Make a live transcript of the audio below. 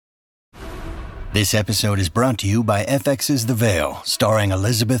This episode is brought to you by FX's The Veil, starring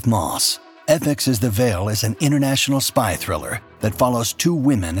Elizabeth Moss. FX's The Veil is an international spy thriller that follows two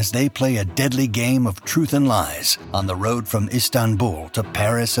women as they play a deadly game of truth and lies on the road from Istanbul to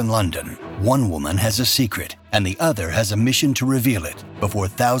Paris and London. One woman has a secret, and the other has a mission to reveal it before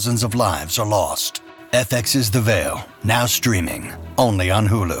thousands of lives are lost. FX's The Veil, now streaming, only on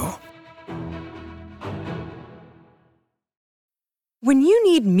Hulu. When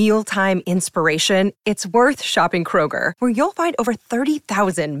you need mealtime inspiration, it's worth shopping Kroger, where you'll find over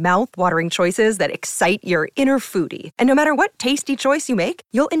 30,000 mouth-watering choices that excite your inner foodie. And no matter what tasty choice you make,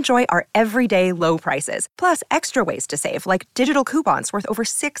 you'll enjoy our everyday low prices, plus extra ways to save, like digital coupons worth over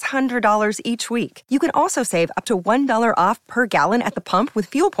 $600 each week. You can also save up to $1 off per gallon at the pump with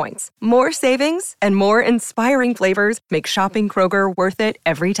fuel points. More savings and more inspiring flavors make shopping Kroger worth it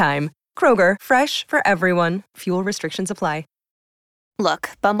every time. Kroger, fresh for everyone. Fuel restrictions apply. Look,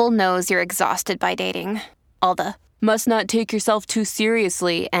 Bumble knows you're exhausted by dating. All the, must not take yourself too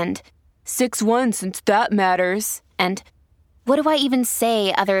seriously, and 6'1" since that matters, and what do I even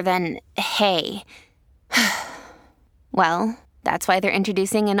say other than, hey? Well, that's why they're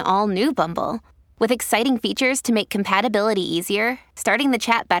introducing an all-new Bumble, with exciting features to make compatibility easier, starting the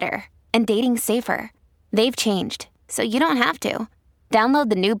chat better, and dating safer. They've changed, so you don't have to. Download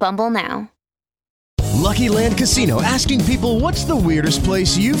the new Bumble now. Lucky Land Casino, asking people, what's the weirdest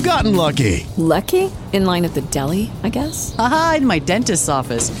place you've gotten lucky? Lucky? In line at the deli, I guess? Aha, in my dentist's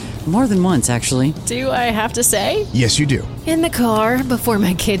office. More than once, actually. Do I have to say? Yes, you do. In the car before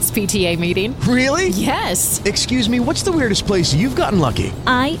my kids' PTA meeting. Really? Yes. Excuse me, what's the weirdest place you've gotten lucky?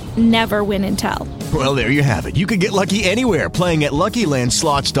 I never win and tell. Well, there you have it. You can get lucky anywhere, playing at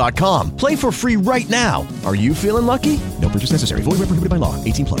LuckyLandSlots.com. Play for free right now. Are you feeling lucky? No purchase necessary. Void where prohibited by law.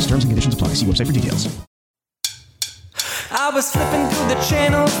 18+. Terms and conditions apply. See website for details. I was flipping through the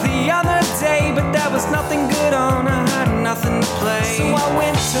channels the other day, but there was nothing good on, I had nothing to play. So I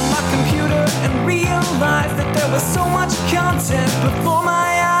went to my computer and realized that there was so much content before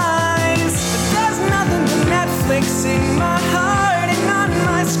my eyes. But there's nothing but Netflix in my heart and on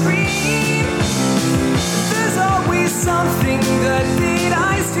my screen. There's always something that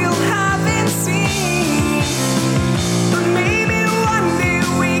I still haven't seen. But maybe one day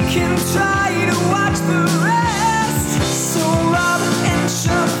we can try to watch the rest. Rob and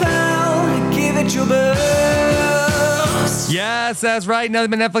Chappelle, give it your best. Yes, that's right. Now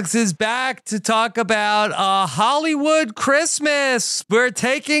that Netflix is back to talk about a Hollywood Christmas. We're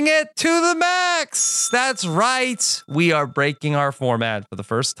taking it to the max. That's right. We are breaking our format for the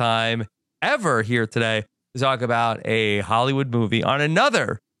first time ever here today to talk about a Hollywood movie on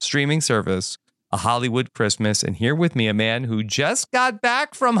another streaming service, A Hollywood Christmas. And here with me, a man who just got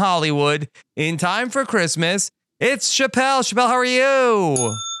back from Hollywood in time for Christmas. It's Chappelle. Chappelle, how are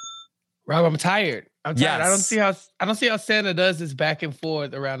you? Rob, I'm tired. I'm tired. Yes. I don't see how Santa does this back and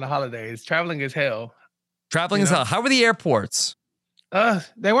forth around the holidays. Traveling is hell. Traveling as hell. How were the airports?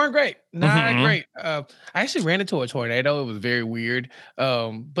 They weren't great. Not great. I actually ran into a tornado. It was very weird.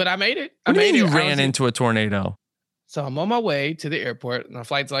 But I made it. What do you mean you ran into a tornado? So I'm on my way to the airport. My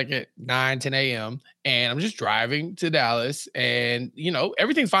flight's like at 10 a.m. And I'm just driving to Dallas. And,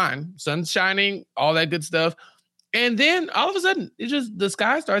 everything's fine. Sun's shining, all that good stuff. And then all of a sudden, the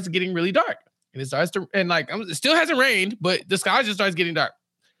sky starts getting really dark, and it starts to, and it still hasn't rained, but the sky just starts getting dark.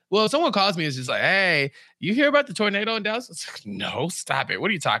 Well, someone calls me, it's just like, hey, you hear about the tornado in Dallas? It's like, no, stop it. What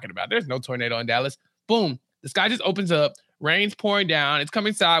are you talking about? There's no tornado in Dallas. Boom. The sky just opens up, rain's pouring down, it's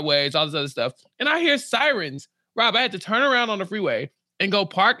coming sideways, all this other stuff. And I hear sirens. Rob, I had to turn around on the freeway and go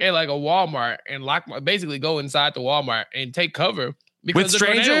park at a Walmart and basically go inside the Walmart and take cover because with the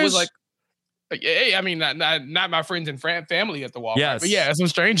strangers? tornado was I mean, not my friends and family at the Walmart. Yes. But yeah, some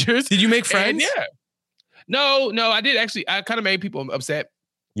strangers. Did you make friends? And yeah. No, I did actually. I kind of made people upset.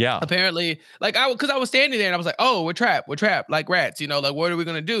 Yeah. Apparently, because I was standing there and I was like, oh, we're trapped like rats. What are we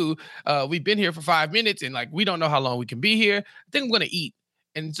going to do? We've been here for 5 minutes and we don't know how long we can be here. I think I'm going to eat.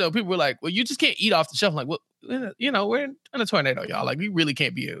 And so people were like, well, you just can't eat off the shelf. I'm like, well, we're in a tornado, y'all. You really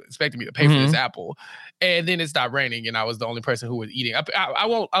can't be expecting me to pay for this apple. And then it stopped raining, and I was the only person who was eating. I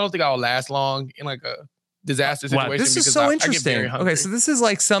don't think I'll last long in a disaster situation. Wow, this is so interesting. Okay, so this is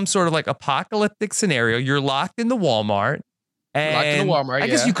some sort of apocalyptic scenario. You're locked in the Walmart. And locked in the Walmart, I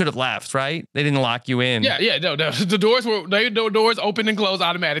guess you could have left, right? They didn't lock you in. Yeah, no. The doors open and close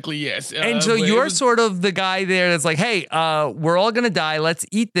automatically, yes. And so you're sort of the guy there that's like, hey, we're all going to die. Let's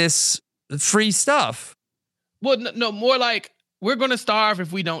eat this free stuff. Well, no, more like we're going to starve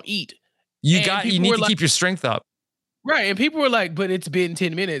if we don't eat. You need to keep your strength up. Right. And people were like, but it's been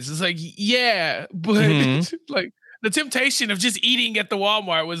 10 minutes. It's like, yeah, but the temptation of just eating at the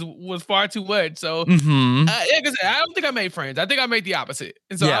Walmart was far too much. So, like I said, I don't think I made friends. I think I made the opposite.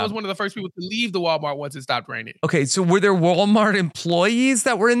 And so I was one of the first people to leave the Walmart once it stopped raining. Okay, so were there Walmart employees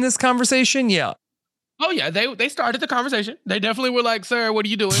that were in this conversation? Yeah. Oh yeah, they started the conversation. They definitely were like, "Sir, what are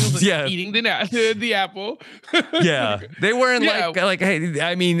you doing?" Like, eating the apple. Yeah, they weren't like, hey,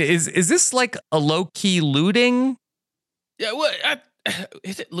 I mean, is this like a low key looting? Yeah, what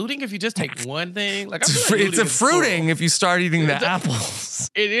is it looting if you just take one thing? Like, it's a fruiting if you start eating the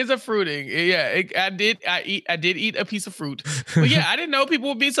apples. It is a fruiting. Yeah, I did eat a piece of fruit. But yeah, I didn't know people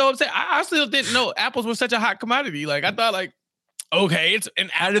would be so upset. I still didn't know apples were such a hot commodity. Like I thought, like. Okay, it's an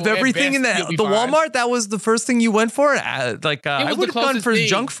apple. Out of everything in the Walmart, that was the first thing you went for? I would have gone for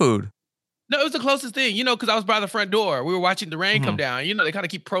junk food. No, it was the closest thing, because I was by the front door. We were watching the rain come down. They kind of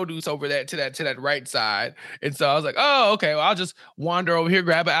keep produce over to that right side. And so I was like, oh, okay, well, I'll just wander over here,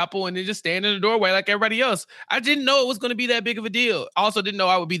 grab an apple, and then just stand in the doorway like everybody else. I didn't know it was going to be that big of a deal. Also didn't know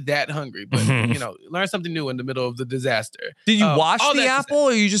I would be that hungry. But, learn something new in the middle of the disaster. Did you wash the apple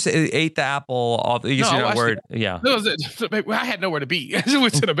or you just ate the apple off? I guess you're not worried. Yeah. I had nowhere to be. I just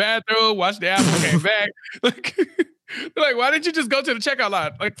went to the bathroom, washed the apple, came back. Like, why didn't you just go to the checkout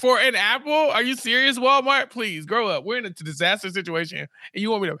line? Like, for an apple? Are you serious, Walmart? Please, grow up. We're in a disaster situation, and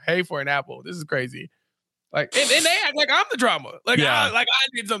you want me to pay for an apple? This is crazy. Like, and they act like I'm the drama. Like, I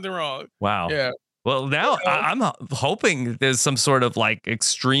did something wrong. Wow. Yeah. Well, now I'm hoping there's some sort of like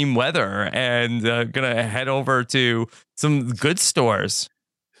extreme weather and gonna head over to some good stores.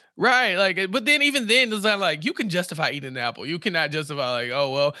 Right, like, but then even then, it's not like you can justify eating an apple. You cannot justify like, oh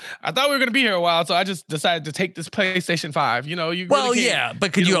well, I thought we were gonna be here a while, so I just decided to take this PlayStation 5. You really can't,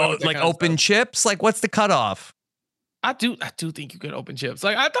 but could you like open chips? Like, what's the cutoff? I do think you can open chips.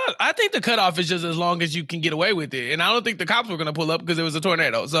 Like I think the cutoff is just as long as you can get away with it, and I don't think the cops were gonna pull up because it was a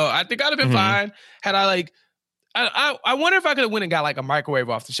tornado. So I think I'd have been fine had I like. I wonder if I could have went and got like a microwave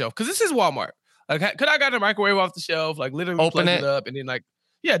off the shelf because this is Walmart. Like, could I got a microwave off the shelf? Like, literally open it up and then like.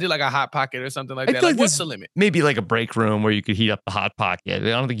 Yeah, did like a hot pocket or something like that. Like what's the limit? Maybe like a break room where you could heat up the hot pocket. I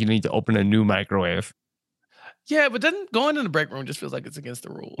don't think you need to open a new microwave. Yeah, but then going in the break room just feels like it's against the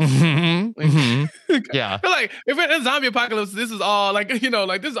rules. Yeah. Like, if it's a zombie apocalypse, this is all like, this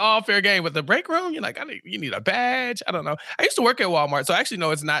is all fair game. But the break room, you're like, you need a badge. I don't know. I used to work at Walmart, so I actually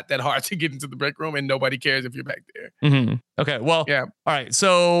know it's not that hard to get into the break room and nobody cares if you're back there. Okay, well, yeah. All right,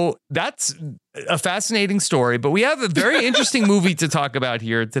 so that's a fascinating story, but we have a very interesting movie to talk about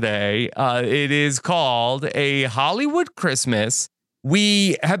here today. It is called A Hollywood Christmas.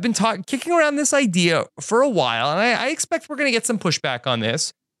 We have been kicking around this idea for a while, and I expect we're going to get some pushback on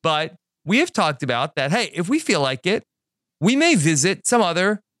this, but we have talked about that, hey, if we feel like it, we may visit some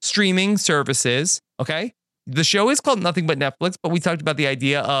other streaming services, okay? The show is called Nothing But Netflix, but we talked about the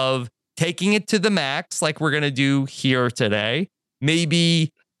idea of taking it to the max like we're going to do here today. Maybe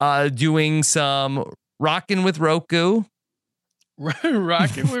doing some rocking with Roku.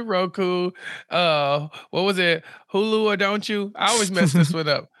 Rocking with Roku. What was it? Hulu or Don't You? I always mess this one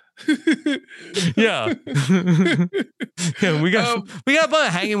up. Yeah. Yeah, we got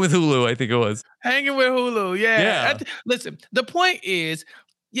fun hanging with Hulu, I think it was. Hanging with Hulu, yeah. Listen, the point is,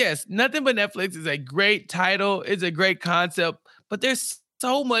 yes, Nothing But Netflix is a great title. It's a great concept, but there's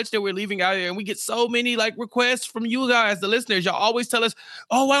so much that we're leaving out here, and we get so many like requests from you guys, the listeners. Y'all always tell us,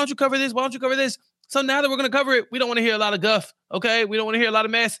 oh, why don't you cover this? Why don't you cover this? So now that we're going to cover it, we don't want to hear a lot of guff, okay? We don't want to hear a lot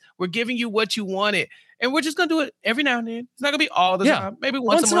of mess. We're giving you what you wanted. And we're just going to do it every now and then. It's not going to be all the time. Maybe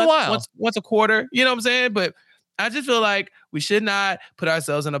once a month, in a while. Once a quarter. You know what I'm saying? But I just feel like we should not put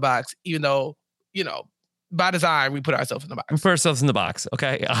ourselves in a box, even though, by design, we put ourselves in the box. We put ourselves in the box,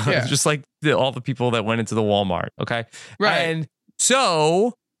 okay? Yeah. Just like all the people that went into the Walmart, okay? Right. And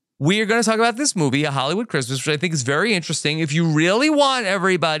so we are going to talk about this movie, A Hollywood Christmas, which I think is very interesting. If you really want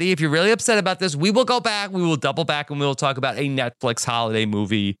everybody, if you're really upset about this, we will go back, we will double back, and we will talk about a Netflix holiday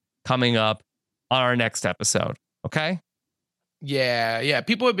movie coming up on our next episode. Okay? Yeah.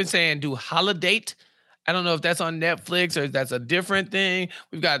 People have been saying do Holidate. I don't know if that's on Netflix or if that's a different thing.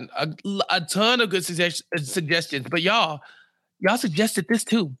 We've got a ton of good suggestions, but y'all suggested this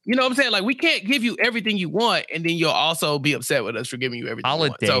too. You know what I'm saying? Like, we can't give you everything you want, and then you'll also be upset with us for giving you everything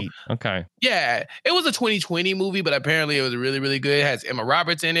Holiday. you want. So, okay. Yeah, it was a 2020 movie, but apparently it was really, really good. It has Emma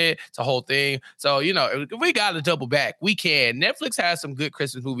Roberts in it. It's a whole thing. So, if we got to double back, we can. Netflix has some good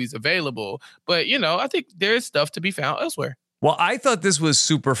Christmas movies available, but, I think there's stuff to be found elsewhere. Well, I thought this was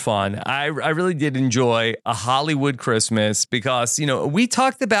super fun. I really did enjoy A Hollywood Christmas because, we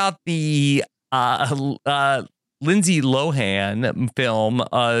talked about the Lindsay Lohan film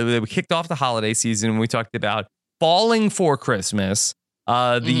that kicked off the holiday season. We talked about Falling for Christmas,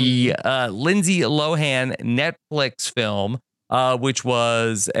 the Lindsay Lohan Netflix film, which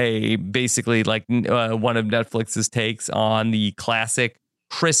was basically like one of Netflix's takes on the classic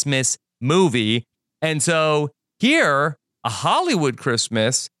Christmas movie. And so here, A Hollywood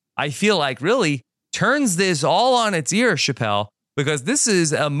Christmas, I feel like really turns this all on its ear, Chappelle, because this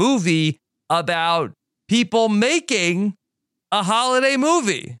is a movie about people making a holiday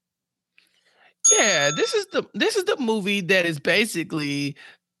movie. Yeah, this is the movie that is basically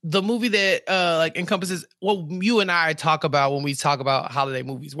the movie that like encompasses what you and I talk about when we talk about holiday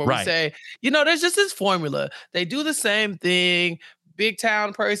movies, where we say, there's just this formula. They do the same thing. Big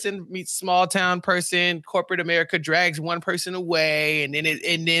town person meets small town person. Corporate America drags one person away, and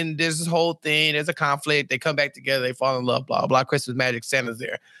then there's this whole thing. There's a conflict. They come back together. They fall in love. Blah blah. Christmas magic. Santa's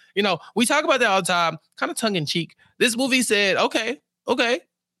there. We talk about that all the time, kind of tongue in cheek. This movie said, okay,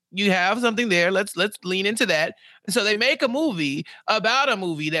 you have something there. Let's lean into that. And so they make a movie about a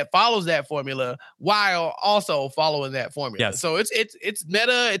movie that follows that formula while also following that formula. Yes. So it's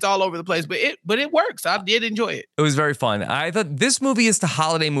meta. It's all over the place, but it works. I did enjoy it. It was very fun. I thought this movie is to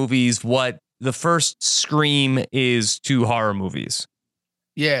holiday movies what the first Scream is to horror movies.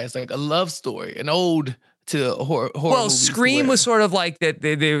 Yeah, it's like a love story, an ode to horror. Well, Scream was sort of like that.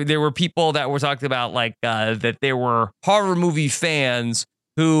 There were people that were talking about like that there were horror movie fans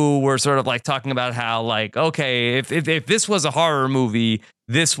who were sort of like talking about how like, okay, if this was a horror movie,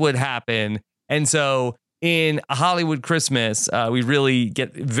 this would happen. And so in A Hollywood Christmas, we really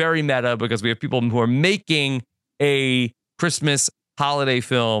get very meta because we have people who are making a Christmas holiday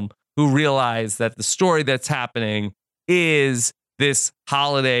film who realize that the story that's happening is this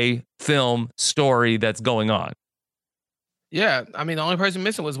holiday film story that's going on. Yeah, I mean, the only person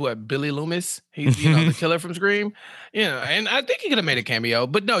missing was Billy Loomis. He's the killer from Scream. And I think he could have made a cameo.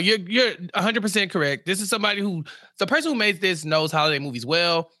 But no, you're 100% correct. This is the person who made this knows holiday movies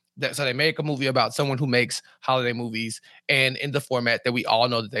well. So they make a movie about someone who makes holiday movies and in the format that we all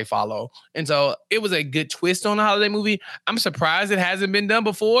know that they follow. And so it was a good twist on a holiday movie. I'm surprised it hasn't been done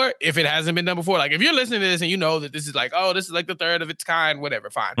before. If it hasn't been done before, like if you're listening to this and you know that this is like, oh, this is like the third of its kind, whatever,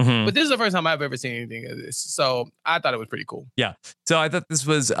 fine. Mm-hmm. But this is the first time I've ever seen anything of this. So I thought it was pretty cool. Yeah. So I thought this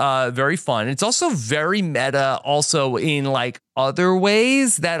was very fun. It's also very meta also in like other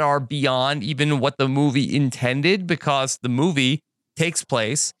ways that are beyond even what the movie intended, because the movie takes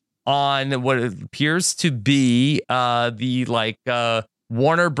place on what appears to be the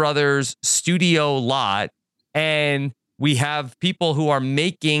Warner Brothers studio lot. And we have people who are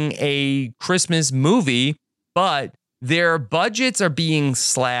making a Christmas movie, but their budgets are being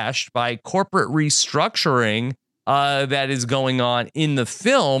slashed by corporate restructuring that is going on in the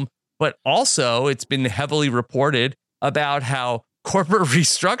film. But also it's been heavily reported about how corporate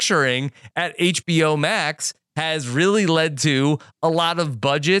restructuring at HBO Max has really led to a lot of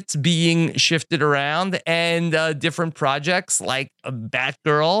budgets being shifted around and different projects like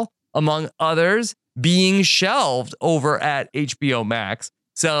Batgirl, among others, being shelved over at HBO Max.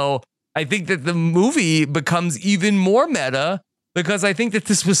 So I think that the movie becomes even more meta because I think that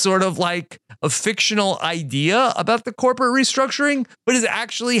this was sort of like a fictional idea about the corporate restructuring, but is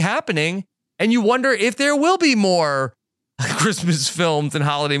actually happening. And you wonder if there will be more Christmas films and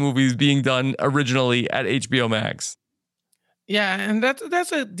holiday movies being done originally at HBO Max. Yeah, and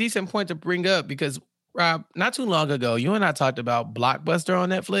that's a decent point to bring up because Rob, not too long ago, you and I talked about Blockbuster on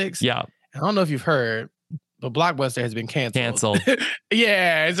Netflix. Yeah. I don't know if you've heard, but Blockbuster has been canceled.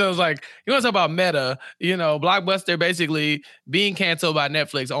 Yeah, so it's like, you want to talk about meta, Blockbuster basically being canceled by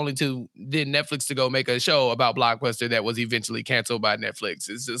Netflix only to then Netflix to go make a show about Blockbuster that was eventually canceled by Netflix.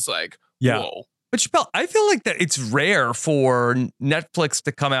 It's just like, whoa. But Chappelle, I feel like that it's rare for Netflix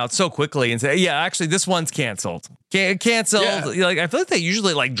to come out so quickly and say, yeah, actually, this one's canceled. Canceled. Yeah. Like, I feel like they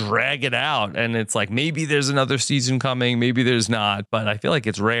usually like drag it out and it's like, maybe there's another season coming, maybe there's not. But I feel like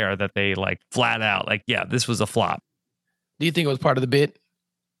it's rare that they like flat out like, yeah, this was a flop. Do you think it was part of the bit?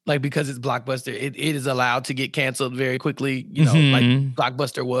 Like, because it's Blockbuster, it is allowed to get canceled very quickly, like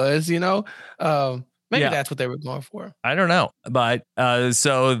Blockbuster was, Maybe that's what they were going for. I don't know. But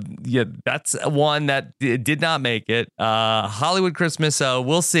so, yeah, that's one that did not make it. Hollywood Christmas,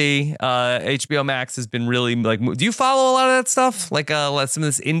 we'll see. HBO Max has been really like, do you follow a lot of that stuff? Like some of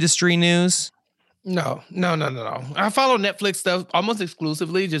this industry news? No. I follow Netflix stuff almost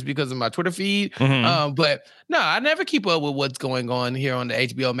exclusively just because of my Twitter feed. But no, I never keep up with what's going on here on the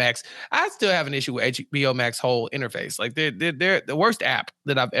HBO Max. I still have an issue with HBO Max whole interface. Like they're the worst app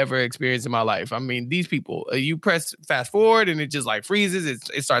that I've ever experienced in my life. I mean, these people, you press fast forward and it just like freezes.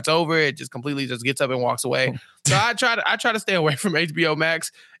 It starts over. It just completely just gets up and walks away. So I try to stay away from HBO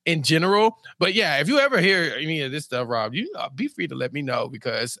Max in general. But yeah, if you ever hear any of this stuff, Rob, you be free to let me know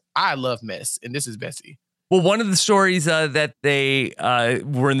because I love mess, and this is messy. Well, one of the stories that they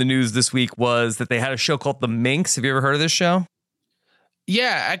were in the news this week was that they had a show called The Minx. Have you ever heard of this show?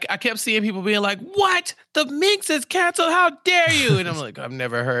 Yeah, I kept seeing people being like, "What? The Minx is canceled? How dare you?" And I'm like, I've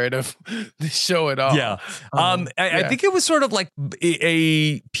never heard of this show at all. Yeah. I think it was sort of like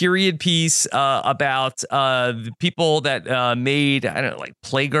a period piece about the people that made, I don't know, like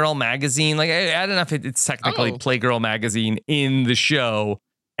Playgirl magazine. Like, I don't know if it's technically Playgirl magazine in the show.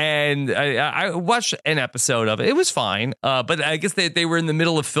 And I watched an episode of it. It was fine. But I guess they were in the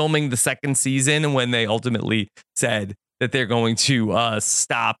middle of filming the second season when they ultimately said that they're going to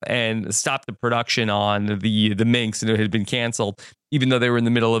stop the production on the Minx, and it had been canceled, even though they were in the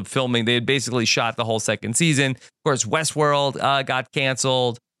middle of filming. They had basically shot the whole second season. Of course, Westworld got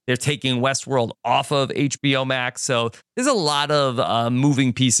canceled. They're taking Westworld off of HBO Max. So there's a lot of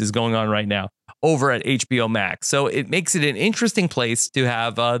moving pieces going on right now over at HBO Max. So it makes it an interesting place to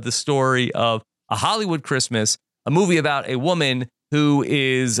have the story of A Hollywood Christmas, a movie about a woman who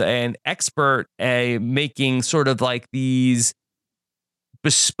is an expert at making sort of like these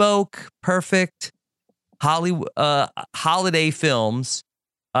bespoke, perfect holiday films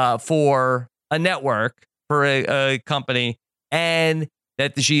for a network, for a company, and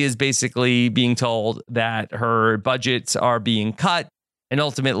that she is basically being told that her budgets are being cut, and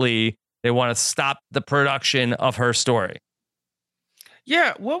ultimately they want to stop the production of her story.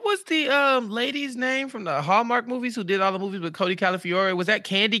 Yeah, what was the lady's name from the Hallmark movies who did all the movies with Cody Calafiore? Was that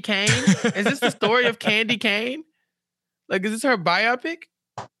Candy Cane? Is this the story of Candy Cane? Like, is this her biopic?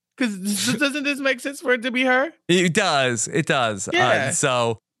 Because doesn't this make sense for it to be her? It does. It does. Yeah.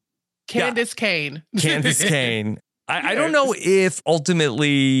 So Candace Kane. Candace Kane. I don't know if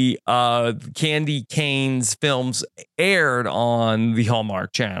ultimately Candy Kane's films aired on the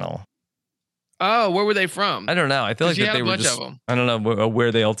Hallmark Channel. Oh, where were they from? I don't know. I feel like that they were just, I don't know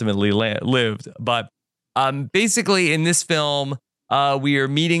where they ultimately lived. But basically in this film, we are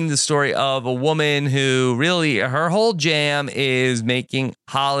meeting the story of a woman who really, her whole jam is making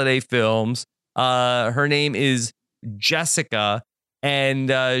holiday films. Her name is Jessica. And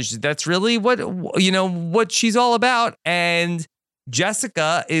that's really what she's all about. And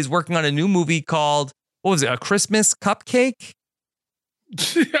Jessica is working on a new movie called, what was it, A Christmas Cupcake?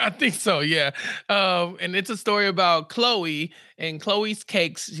 I think so, yeah. And it's a story about Chloe and Chloe's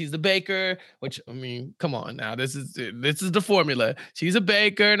Cakes. She's the baker, which, I mean, come on now. This is the formula. She's a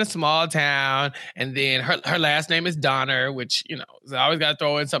baker in a small town. And then her last name is Donner, which, I always got to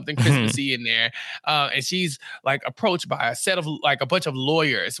throw in something Christmassy in there. And she's like approached by a bunch of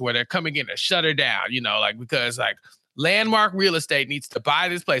lawyers where they're coming in to shut her down, because Landmark Real Estate needs to buy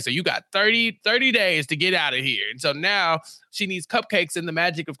this place. So you got 30 days to get out of here. And so now she needs cupcakes and the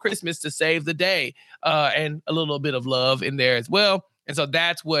magic of Christmas to save the day, and a little bit of love in there as well. And so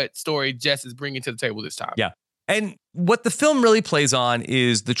that's what story Jess is bringing to the table this time. Yeah. And what the film really plays on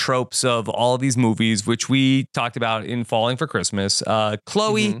is the tropes of all of these movies, which we talked about in Falling for Christmas.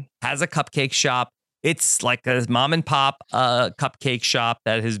 Chloe has a cupcake shop. It's like a mom and pop cupcake shop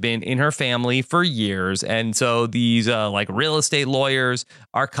that has been in her family for years. And so these like real estate lawyers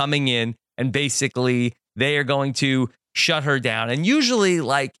are coming in, and basically they are going to shut her down. And usually,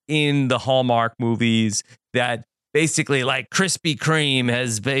 like in the Hallmark movies, that basically like Krispy Kreme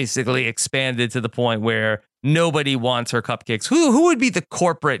has basically expanded to the point where nobody wants her cupcakes. Who would be the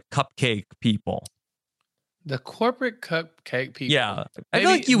corporate cupcake people? The corporate cupcake people. Yeah. I feel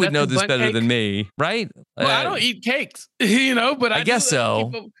like you would know this better than me, right? Well, I don't eat cakes, but I guess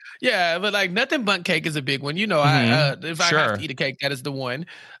so. Yeah, but like Nothing Bundt Cake is a big one. If I have to eat a cake, that is the one.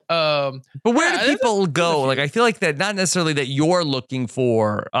 But where do people go? Like, I feel like that, not necessarily that you're looking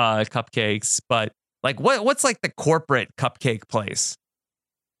for cupcakes, but like what's like the corporate cupcake place?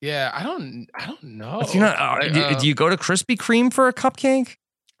 Yeah, I don't know. Do you go to Krispy Kreme for a cupcake?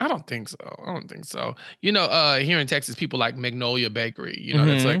 I don't think so. Here in Texas, people like Magnolia Bakery.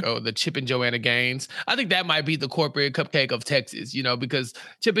 That's like, the Chip and Joanna Gaines. I think that might be the corporate cupcake of Texas, because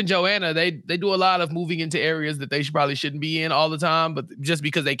Chip and Joanna, they do a lot of moving into areas that they probably shouldn't be in all the time, but just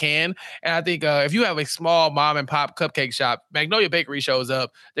because they can. And I think if you have a small mom and pop cupcake shop, Magnolia Bakery shows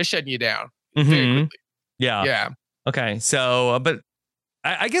up, they're shutting you down very quickly. Yeah. Yeah. Okay. So, but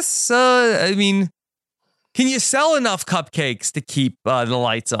I guess, I mean, can you sell enough cupcakes to keep the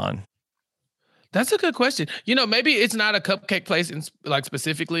lights on? That's a good question. Maybe it's not a cupcake place in like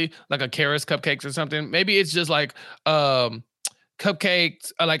specifically like a Kara's Cupcakes or something. Maybe it's just like kind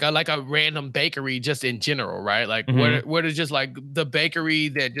cupcakes are like a random bakery just in general, right? Like what is just like the bakery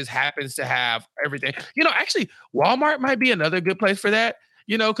that just happens to have everything. Actually, Walmart might be another good place for that.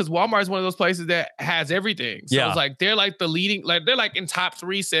 Because Walmart is one of those places that has everything. So it's like they're like the leading, like they're like in top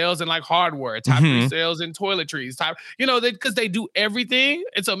 3 sales in like hardware, top 3 sales in toiletries, because they do everything.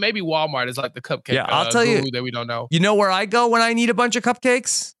 And so maybe Walmart is like the cupcake. Yeah, I'll tell you that we don't know. You know where I go when I need a bunch of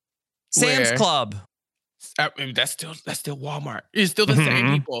cupcakes? Sam's Where? Club. I mean, that's still Walmart. It's still the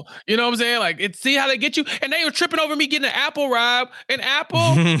same people. You know what I'm saying? Like, see how they get you? And they were tripping over me getting an apple, Rob. An apple?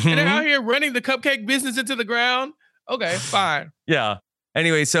 And they're out here running the cupcake business into the ground? Okay, fine. Yeah.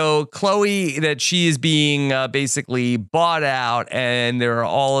 Anyway, so Chloe, that she is being basically bought out, and there are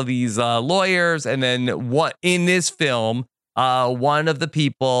all of these lawyers. And then what in this film, one of the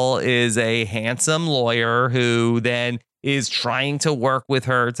people is a handsome lawyer who then is trying to work with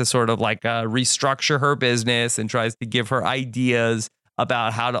her to sort of like restructure her business and tries to give her ideas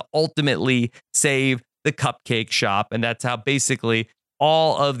about how to ultimately save the cupcake shop. And that's how basically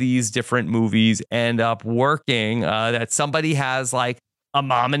all of these different movies end up working, that somebody has like a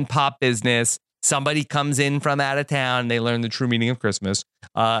mom and pop business. Somebody comes in from out of town. They learn the true meaning of Christmas.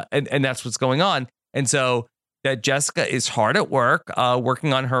 And that's what's going on. And so that Jessica is hard at work,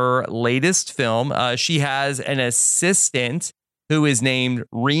 working on her latest film. She has an assistant who is named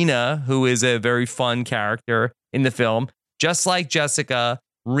Rena, who is a very fun character in the film. Just like Jessica,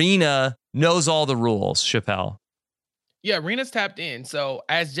 Rena knows all the rules, Chappelle. Yeah, Rena's tapped in. So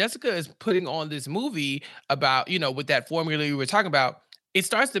as Jessica is putting on this movie about, with that formula we were talking about, it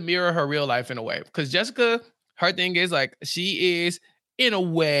starts to mirror her real life in a way. Because Jessica, her thing is like, she is in a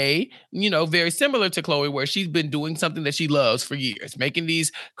way, very similar to Chloe, where she's been doing something that she loves for years, making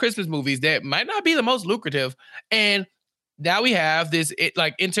these Christmas movies that might not be the most lucrative. And now we have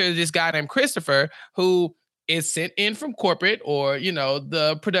enter this guy named Christopher, who is sent in from corporate or,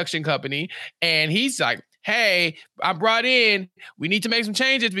 the production company. And he's like, hey, I brought in, we need to make some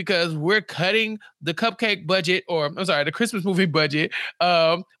changes because we're cutting the cupcake budget, the Christmas movie budget,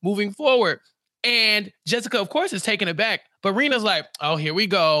 moving forward. And Jessica, of course, is taken aback. But Rena's like, oh, here we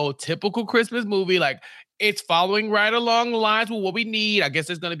go. Typical Christmas movie. Like, it's following right along the lines with what we need. I guess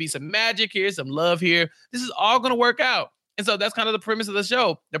there's going to be some magic here, some love here. This is all going to work out. And so that's kind of the premise of the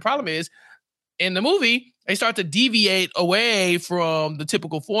show. The problem is, in the movie, they start to deviate away from the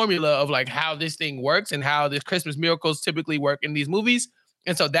typical formula of like how this thing works and how the Christmas miracles typically work in these movies.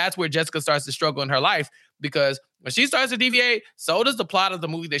 And so that's where Jessica starts to struggle in her life, because when she starts to deviate, so does the plot of the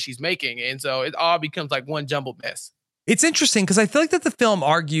movie that she's making. And so it all becomes like one jumbled mess. It's interesting because I feel like that the film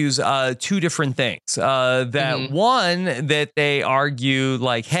argues 2 different things. One, that they argue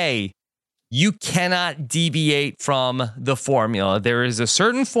like, hey, you cannot deviate from the formula. There is a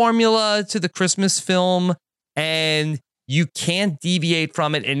certain formula to the Christmas film, and you can't deviate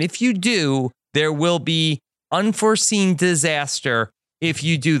from it. And if you do, there will be unforeseen disaster if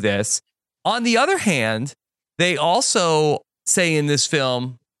you do this. On the other hand, they also say in this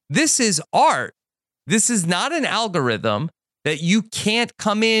film, this is art. This is not an algorithm, that you can't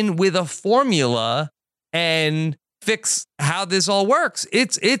come in with a formula and fix how this all works.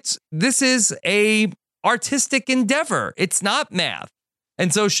 This is a artistic endeavor. It's not math.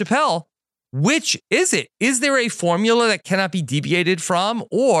 And so, Chappelle, which is it? Is there a formula that cannot be deviated from,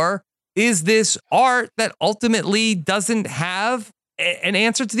 or is this art that ultimately doesn't have an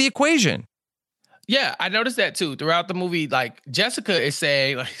answer to the equation? Yeah, I noticed that too. Throughout the movie, like Jessica is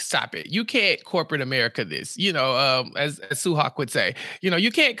saying, like, stop it. You can't corporate America this, as Suhawk would say.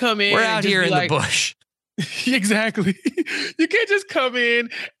 You can't come in. We're out here in the bush. Exactly. You can't just come in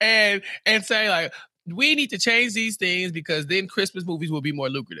and say like, we need to change these things because then Christmas movies will be more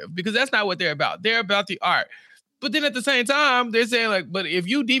lucrative, because that's not what they're about. They're about the art. But then at the same time, they're saying like, but if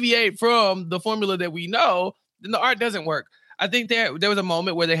you deviate from the formula that we know, then the art doesn't work. I think there was a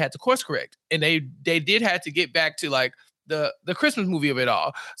moment where they had to course correct, and they did have to get back to like the Christmas movie of it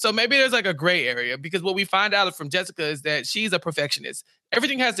all. So maybe there's like a gray area, because what we find out from Jessica is that she's a perfectionist.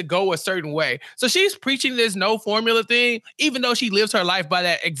 Everything has to go a certain way. So she's preaching this no formula thing, even though she lives her life by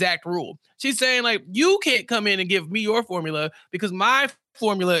that exact rule. She's saying like, you can't come in and give me your formula because my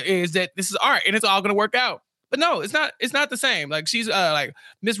formula is that this is art and it's all going to work out. But no, it's not the same. Like she's like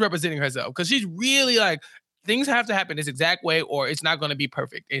misrepresenting herself, because she's really like, things have to happen this exact way or it's not going to be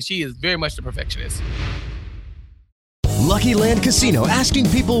perfect. And she is very much the perfectionist. Lucky Land Casino, asking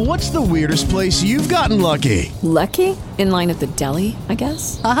people, what's the weirdest place you've gotten lucky? Lucky? In line at the deli, I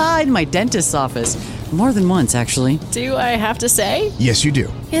guess? Aha, in my dentist's office. More than once, actually. Do I have to say? Yes, you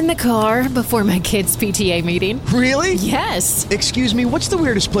do. In the car before my kids' PTA meeting. Really? Yes. Excuse me, what's the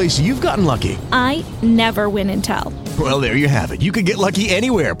weirdest place you've gotten lucky? I never win and tell. Well, there you have it. You can get lucky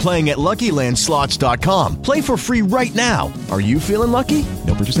anywhere, playing at LuckyLandSlots.com. Play for free right now. Are you feeling lucky?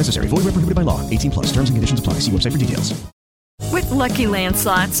 No purchase necessary. Void where prohibited by law. 18 plus. Terms and conditions apply. See website for details. With Lucky Land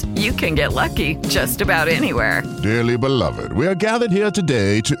Slots, you can get lucky just about anywhere. Dearly beloved, we are gathered here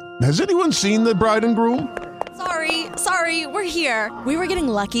today to... Has anyone seen the bride and groom? Sorry, we're here. We were getting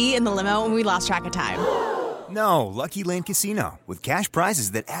lucky in the limo and we lost track of time. No, Lucky Land Casino, with cash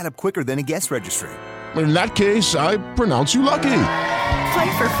prizes that add up quicker than a guest registry. In that case, I pronounce you lucky.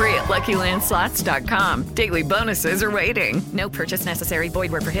 Play for free at LuckyLandSlots.com. Daily bonuses are waiting. No purchase necessary.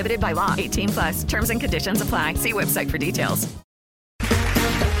 Void where prohibited by law. 18 plus. Terms and conditions apply. See website for details.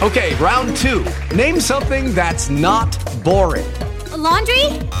 Okay, round two. Name something that's not boring. A laundry?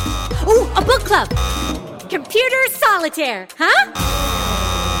 Ooh, a book club. Computer solitaire, huh?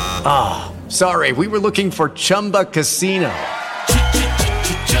 Ah, oh, sorry. We were looking for Chumba Casino.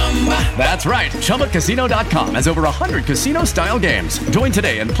 That's right. ChumbaCasino.com has over 100 casino-style games. Join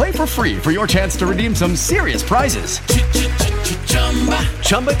today and play for free for your chance to redeem some serious prizes.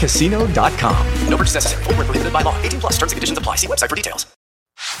 ChumbaCasino.com. No purchase necessary. Void where prohibited by law. 18 plus. Terms and conditions apply. See website for details.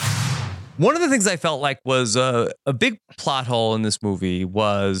 One of the things I felt like was a big plot hole in this movie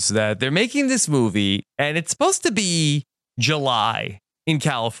was that they're making this movie and it's supposed to be July in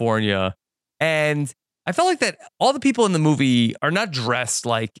California. And I felt like that all the people in the movie are not dressed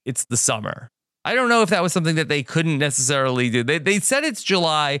like it's the summer. I don't know if that was something that they couldn't necessarily do. They said it's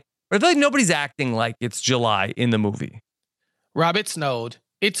July, but I feel like nobody's acting like it's July in the movie. Rob, it snowed.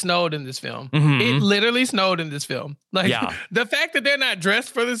 It snowed in this film. Mm-hmm. It literally snowed in this film. Like the fact that they're not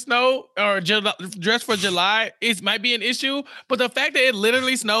dressed for the snow or dressed for July might be an issue, but the fact that it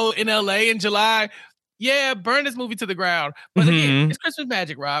literally snowed in LA in July, yeah, burn this movie to the ground. But again, it's Christmas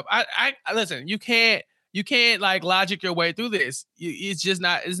magic, Rob. I listen. You can't like logic your way through this. It's just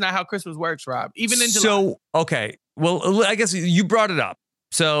not. It's not how Christmas works, Rob. Even in July. So okay, well, I guess you brought it up.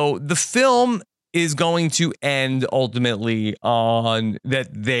 So the film is going to end ultimately on that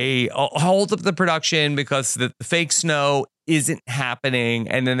they hold up the production because the fake snow isn't happening,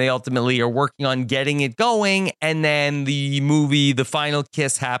 and then they ultimately are working on getting it going, and then the movie, the final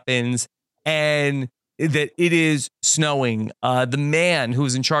kiss happens, and that it is snowing. The man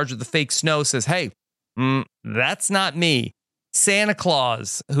who's in charge of the fake snow says, "Hey, that's not me." Santa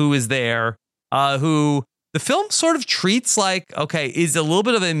Claus, who is there, who the film sort of treats like, okay, is a little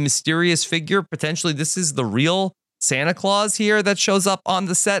bit of a mysterious figure. Potentially, this is the real Santa Claus here that shows up on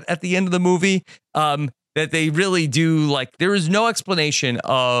the set at the end of the movie. That they really do, like, there is no explanation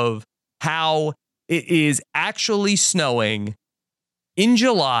of how it is actually snowing in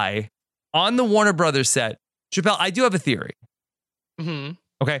July on the Warner Brothers set. Chappelle, I do have a theory. Mm-hmm.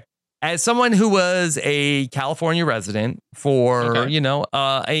 Okay. As someone who was a California resident for,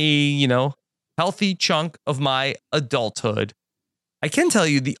 a healthy chunk of my adulthood, I can tell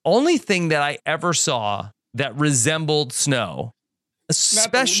you the only thing that I ever saw that resembled snow,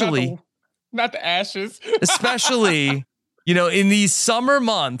 especially not the ashes, especially, in these summer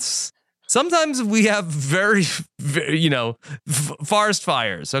months, sometimes we have very, forest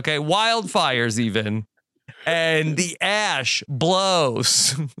fires, okay, wildfires even. And the ash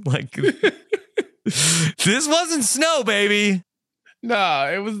blows like this wasn't snow, baby.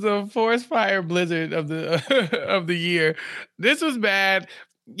 No, it was the forest fire blizzard of the of the year. This was bad.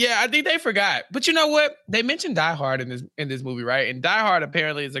 Yeah, I think they forgot. But you know what? They mentioned Die Hard in this movie, right? And Die Hard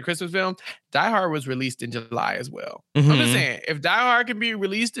apparently is a Christmas film. Die Hard was released in July as well. Mm-hmm. I'm just saying, if Die Hard can be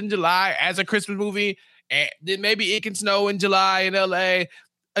released in July as a Christmas movie, and then maybe it can snow in July in LA.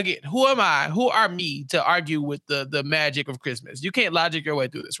 Again, who am I? Who are me to argue with the magic of Christmas? You can't logic your way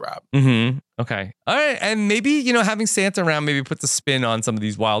through this, Rob. Mm-hmm. Okay. All right. And maybe, having Santa around maybe puts a spin on some of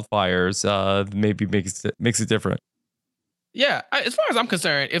these wildfires, maybe makes it different. Yeah. As far as I'm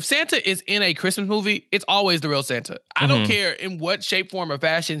concerned, if Santa is in a Christmas movie, it's always the real Santa. I don't care in what shape, form, or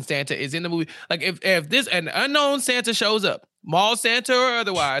fashion Santa is in the movie. Like if this an unknown Santa shows up, mall Santa or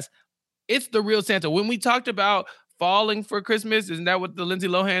otherwise, it's the real Santa. When we talked about Falling for Christmas, isn't that what the Lindsay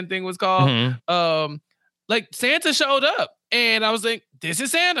Lohan thing was called? Mm-hmm. Like Santa showed up and I was like, this is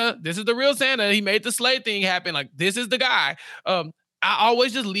Santa. This is the real Santa. He made the sleigh thing happen. Like, this is the guy. I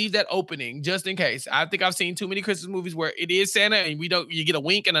always just leave that opening just in case. I think I've seen too many Christmas movies where it is Santa and you get a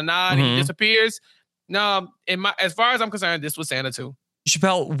wink and a nod and he disappears. No, as far as I'm concerned, this was Santa too.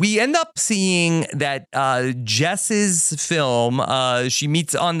 Chappelle, we end up seeing that Jess's film, she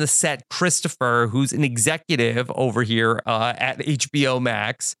meets on the set Christopher, who's an executive over here at HBO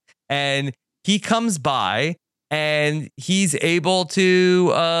Max, and he comes by and he's able to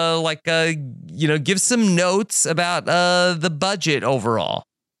give some notes about the budget overall.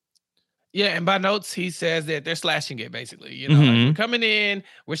 Yeah, and by notes, he says that they're slashing it, basically. You know, like, we're coming in,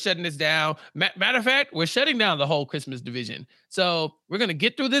 we're shutting this down. Matter of fact, we're shutting down the whole Christmas division. So we're going to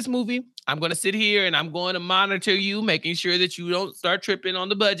get through this movie. I'm going to sit here and I'm going to monitor you, making sure that you don't start tripping on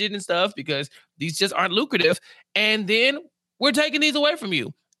the budget and stuff, because these just aren't lucrative. And then we're taking these away from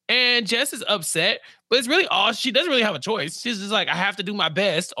you. And Jess is upset, but it's really she doesn't really have a choice. She's just like, I have to do my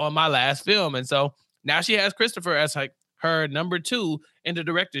best on my last film. And so now she has Christopher as like her number 2 in the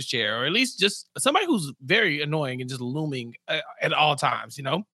director's chair, or at least just somebody who's very annoying and just looming at all times, you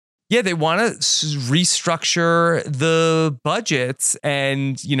know? Yeah, they want to restructure the budgets.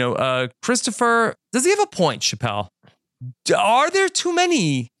 And, Christopher, does he have a point, Chappelle? Are there too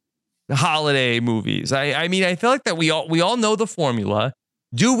many holiday movies? I mean, I feel like that we all know the formula.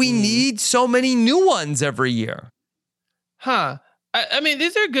 Do we need so many new ones every year? Huh. I mean,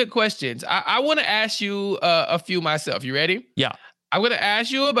 these are good questions. I want to ask you a few myself. You ready? Yeah. I'm going to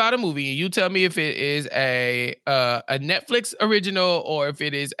ask you about a movie, and you tell me if it is a Netflix original or if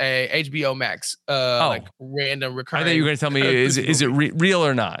it is a HBO Max like random recurring. I thought you were going to tell me is it real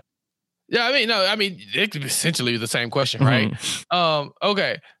or not? Yeah, I mean, it could be essentially the same question, right?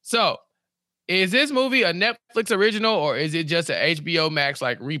 Okay, so is this movie a Netflix original or is it just an HBO Max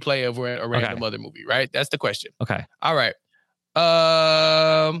like replay of a random other movie? Right, that's the question. Okay, all right.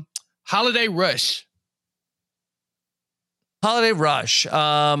 Holiday Rush. Holiday Rush.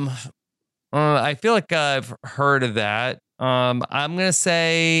 I feel like I've heard of that. I'm gonna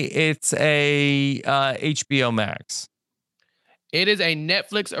say it's a HBO Max. It is a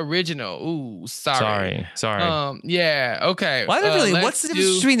Netflix original. Ooh, sorry. Yeah. Okay. Why not really? What's the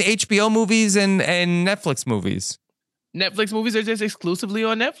difference between HBO movies and Netflix movies? Netflix movies are just exclusively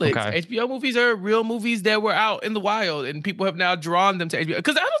on Netflix. Okay. HBO movies are real movies that were out in the wild, and people have now drawn them to HBO.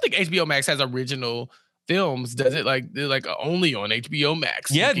 Because I don't think HBO Max has original films, does it? Like they're like only on HBO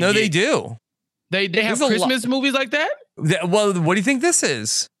Max. Yeah, no, they do. They have Christmas movies like that? Well, what do you think this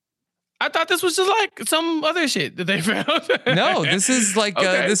is? I thought this was just like some other shit that they found. No, this is like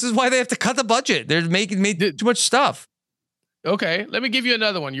this is why they have to cut the budget. They're making too much stuff. Okay, let me give you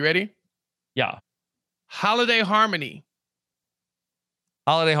another one. You ready? Yeah. Holiday Harmony.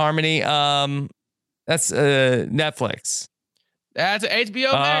 Holiday Harmony. That's Netflix. That's an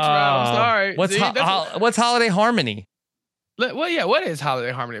HBO Max, Rob. I'm sorry. What's Holiday Harmony? Well, yeah. What is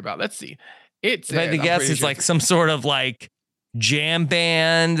Holiday Harmony about? Let's see. I guess it's like some sort of like jam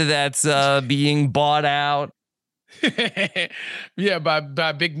band that's being bought out. Yeah,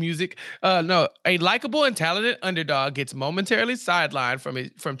 by big music. No, a likable and talented underdog gets momentarily sidelined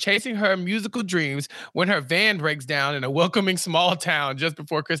from chasing her musical dreams when her van breaks down in a welcoming small town just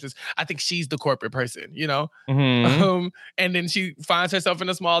before Christmas. I think she's the corporate person, you know? Mm-hmm. And then she finds herself in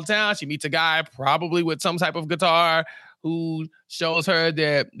a small town. She meets a guy probably with some type of guitar who shows her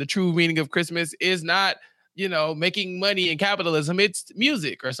that the true meaning of Christmas is not, making money in capitalism. It's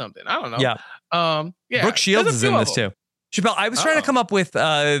music or something. I don't know. Yeah. Yeah. Brooke Shields is in this too. Chappelle, I was trying to come up with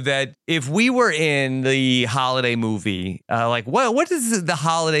that if we were in the holiday movie, like what is the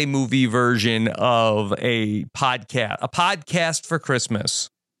holiday movie version of a podcast for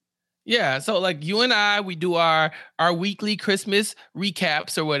Christmas? Yeah, so like you and I, we do our weekly Christmas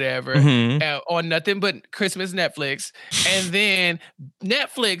recaps or whatever on nothing but Christmas Netflix. And then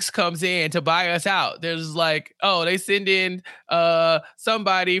Netflix comes in to buy us out. There's like, they send in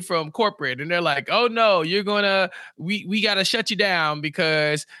somebody from corporate and they're like, oh no, we got to shut you down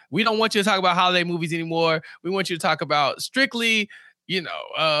because we don't want you to talk about holiday movies anymore. We want you to talk about strictly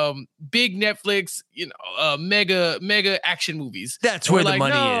big Netflix, mega action movies. That's where the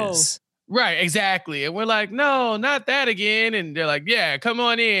money is. Right, exactly. And we're like, no, not that again. And they're like, yeah, come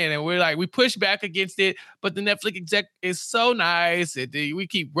on in. And we're like, we push back against it. But the Netflix exec is so nice. We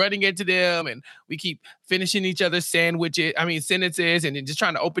keep running into them and we keep finishing each other's sentences and then just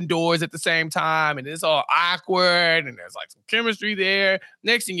trying to open doors at the same time. And it's all awkward. And there's like some chemistry there.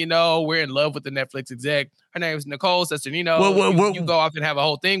 Next thing you know, we're in love with the Netflix exec. Her name is Nicole Sesternino. You go off and have a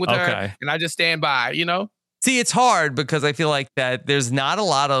whole thing with her. And I just stand by, See, it's hard because I feel like that there's not a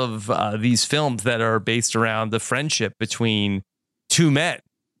lot of these films that are based around the friendship between two men.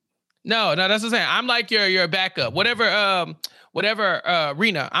 No, that's what I'm saying. I'm like your backup. Whatever,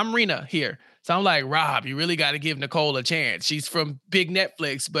 Rena. I'm Rena here. So I'm like, Rob, you really got to give Nicole a chance. She's from big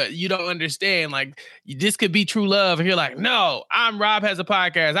Netflix, but you don't understand. Like, this could be true love. And you're like, no, Rob has a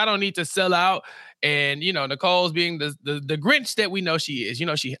podcast. I don't need to sell out. And, you know, Nicole's being the Grinch that we know she is. You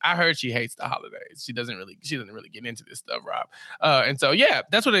know, I heard she hates the holidays. She doesn't really get into this stuff, Rob. And so, yeah,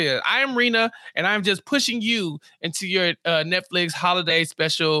 that's what it is. I am Rena, and I'm just pushing you into your Netflix holiday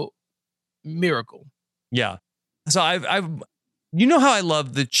special miracle. Yeah. So I've you know how I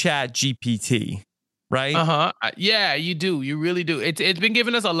love the Chat GPT, right? Yeah, you do. You really do. It's been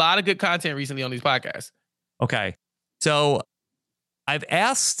giving us a lot of good content recently on these podcasts. Okay. So I've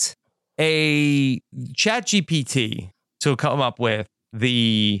asked a Chat GPT to come up with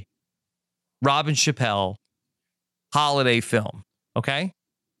the Robin Chappelle holiday film. Okay.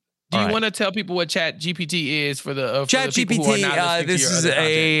 Do you want to tell people what Chat GPT is for the Chat GPT? This is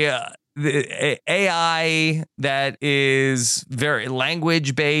the AI that is very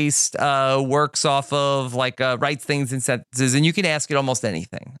language based, works off of writes things in sentences, and you can ask it almost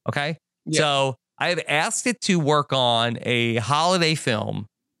anything. Okay. Yeah. So I've asked it to work on a holiday film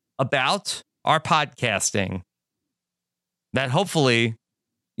about our podcasting that hopefully,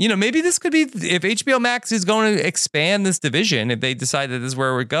 you know, maybe this could be, if HBO Max is going to expand this division, if they decide that this is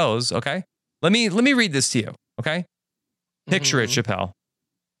where it goes. Okay. Let me read this to you. Okay. Picture it, Chappelle.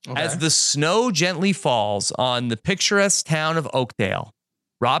 Okay. As the snow gently falls on the picturesque town of Oakdale,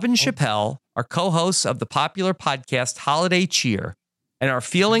 Robin Chappelle, our co-hosts of the popular podcast Holiday Cheer, and are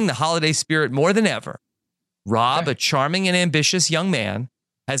feeling the holiday spirit more than ever. Rob, a charming and ambitious young man,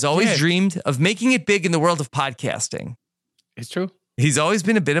 has always dreamed of making it big in the world of podcasting. It's true. He's always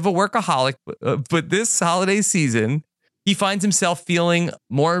been a bit of a workaholic, but this holiday season, he finds himself feeling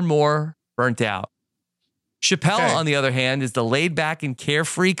more and more burnt out. Chappelle, on the other hand, is the laid-back and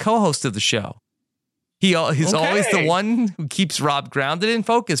carefree co-host of the show. He's always the one who keeps Rob grounded and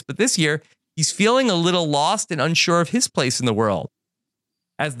focused, but this year, he's feeling a little lost and unsure of his place in the world.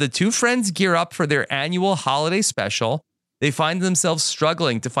 As the two friends gear up for their annual holiday special, they find themselves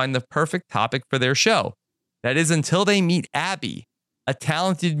struggling to find the perfect topic for their show. That is until they meet Abby, a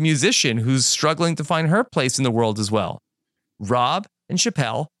talented musician who's struggling to find her place in the world as well. Rob and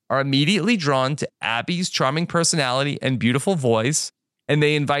Chappelle are immediately drawn to Abby's charming personality and beautiful voice, and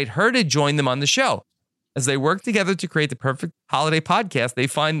they invite her to join them on the show. As they work together to create the perfect holiday podcast, they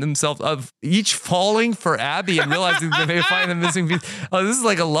find themselves each falling for Abby and realizing that they find the missing piece. Oh, this is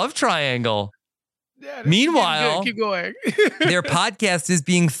like a love triangle. Yeah, meanwhile, keep going. their podcast is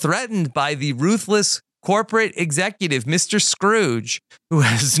being threatened by the ruthless corporate executive, Mr. Scrooge, who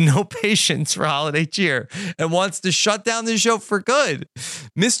has no patience for holiday cheer and wants to shut down the show for good.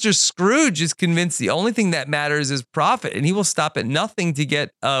 Mr. Scrooge is convinced the only thing that matters is profit, and he will stop at nothing to get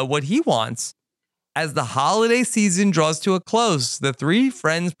what he wants. As the holiday season draws to a close, the three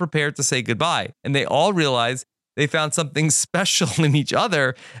friends prepare to say goodbye, and they all realize they found something special in each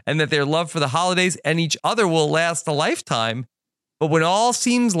other and that their love for the holidays and each other will last a lifetime. But when all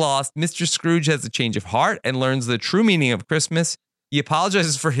seems lost, Mr. Scrooge has a change of heart and learns the true meaning of Christmas. He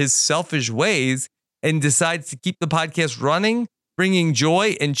apologizes for his selfish ways and decides to keep the podcast running, bringing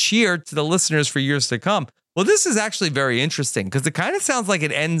joy and cheer to the listeners for years to come. Well, this is actually very interesting because it kind of sounds like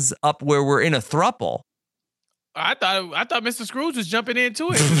it ends up where we're in a thruple. I thought Mr. Scrooge was jumping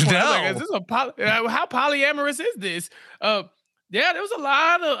into it. No. Like, is this how polyamorous is this? Yeah, there was a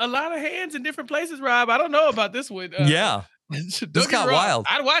lot of hands in different places, Rob. I don't know about this one. Yeah. This got wild.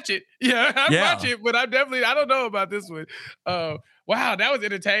 I'd watch it. Yeah, I'd watch it, but I don't know about this one. Wow, that was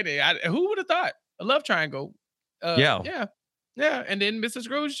entertaining. Who would have thought? A love triangle. Yeah. And then Mr.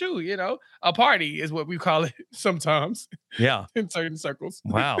 Scrooge too, you know, a party is what we call it sometimes. Yeah. In certain circles.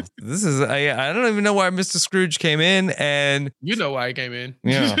 Wow. This is, I don't even know why Mr. Scrooge came in, and you know why he came in.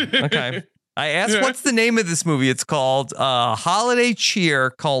 Yeah. Okay. I asked, what's the name of this movie? It's called Holiday Cheer,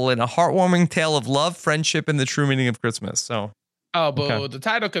 a heartwarming tale of love, friendship, and the true meaning of Christmas. So, but the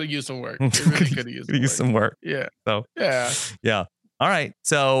title could have used some work. It really could have used some work. Yeah. So, yeah. All right.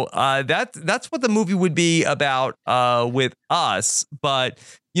 So that's what the movie would be about with us. But,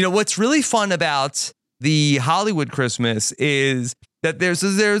 you know, what's really fun about the Hollywood Christmas is that there's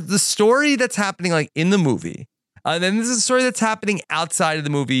the story that's happening like in the movie. And then there's a story that's happening outside of the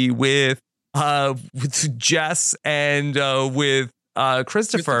movie with Jess and with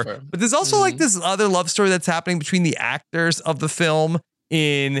Christopher. But there's also like this other love story that's happening between the actors of the film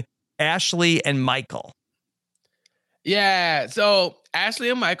in Ashley and Michael. Yeah, so Ashley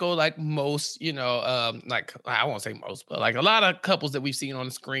and Michael, like most, you know, like I won't say most, but like a lot of couples that we've seen on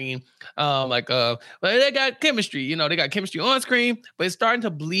the screen, they got chemistry, you know, they got chemistry on screen, but it's starting to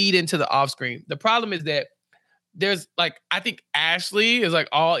bleed into the off screen. The problem is that there's like, I think Ashley is like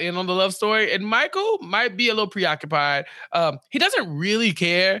all in on the love story, and Michael might be a little preoccupied. He doesn't really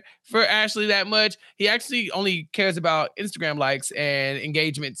care for Ashley that much. He actually only cares about Instagram likes and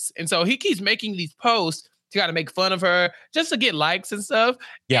engagements. And so he keeps making these posts to kind of make fun of her just to get likes and stuff.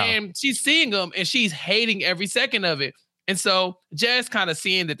 Yeah. And she's seeing them and she's hating every second of it. And so Jess kind of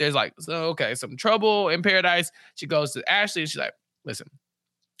seeing that there's like, some trouble in paradise. She goes to Ashley and she's like, listen,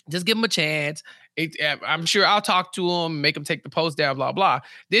 just give him a chance. I'm sure I'll talk to him, make him take the post down, blah, blah.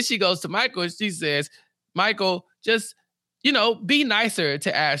 Then she goes to Michael and she says, Michael, just, be nicer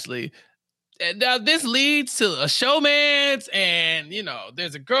to Ashley. And now this leads to a showmance and,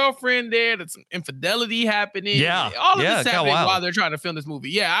 there's a girlfriend there. There's some infidelity happening. Yeah. All of this happening while they're trying to film this movie.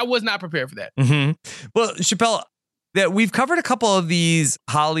 Yeah, I was not prepared for that. Mm-hmm. Well, Chappelle, that we've covered a couple of these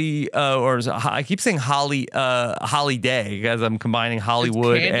I keep saying holiday because I'm combining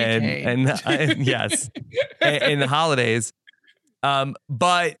Hollywood and yes, and the holidays.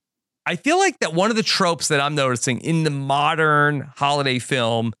 But I feel like that one of the tropes that I'm noticing in the modern holiday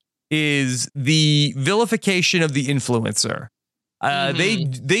film is the vilification of the influencer.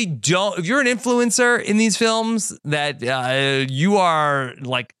 They don't. If you're an influencer in these films, that you are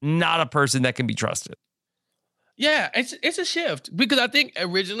like not a person that can be trusted. Yeah, it's a shift because I think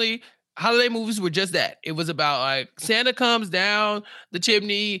originally holiday movies were just that. It was about like Santa comes down the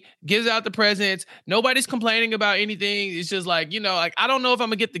chimney, gives out the presents. Nobody's complaining about anything. It's just like, I don't know if I'm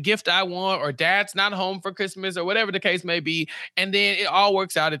gonna get the gift I want, or dad's not home for Christmas, or whatever the case may be. And then it all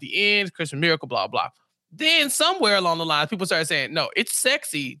works out at the end, Christmas miracle, blah, blah. Then somewhere along the line, people started saying, no, it's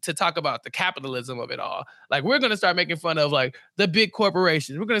sexy to talk about the capitalism of it all. Like, we're going to start making fun of like the big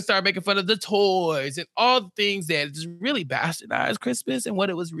corporations. We're going to start making fun of the toys and all the things that just really bastardized Christmas and what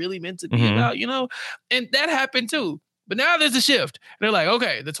it was really meant to be about, And that happened too. But now there's a shift. They're like,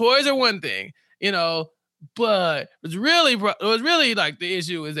 okay, the toys are one thing, but what's really like the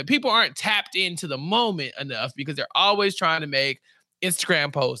issue is that people aren't tapped into the moment enough because they're always trying to make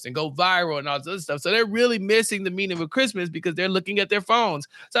Instagram posts and go viral and all this other stuff. So they're really missing the meaning of Christmas because they're looking at their phones.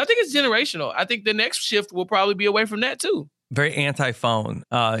 So I think it's generational. I think the next shift will probably be away from that too. Very anti-phone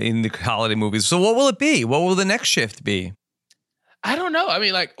in the holiday movies. So what will it be? What will the next shift be? I don't know. I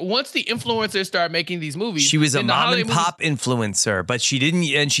mean, like once the influencers start making these movies, she was a mom and pop influencer, but she did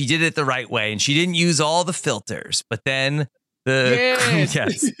it the right way, and she didn't use all the filters. But then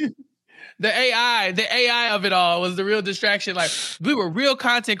yes. The AI of it all was the real distraction. Like we were real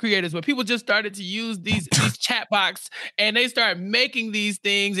content creators, but people just started to use these chat box and they start making these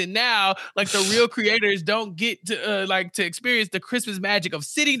things. And now like the real creators don't get to to experience the Christmas magic of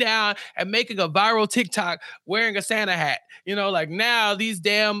sitting down and making a viral TikTok wearing a Santa hat. Like now these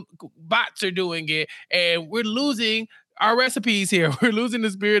damn bots are doing it and we're losing our recipes here. We're losing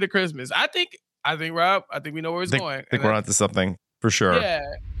the spirit of Christmas. I think Rob, we know where it's going. I think we're onto something for sure. Yeah.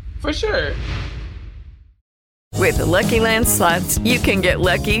 For sure. With the Lucky Land Slots, you can get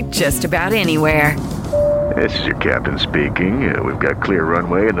lucky just about anywhere. This is your captain speaking. We've got clear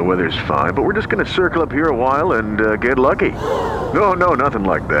runway and the weather's fine, but we're just going to circle up here a while and get lucky. No, nothing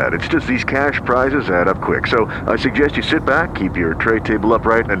like that. It's just these cash prizes add up quick. So I suggest you sit back, keep your tray table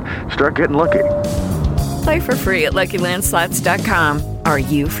upright, and start getting lucky. Play for free at LuckyLandSlots.com. Are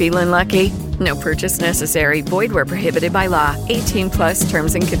you feeling lucky? No purchase necessary. Void where prohibited by law. 18+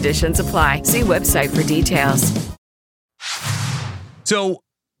 terms and conditions apply. See website for details. So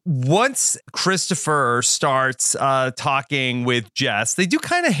once Christopher starts talking with Jess, they do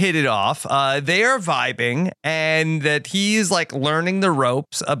kind of hit it off. They are vibing, and that he's like learning the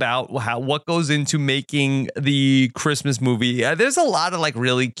ropes about what goes into making the Christmas movie. There's a lot of like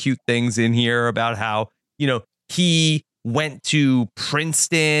really cute things in here about how, he went to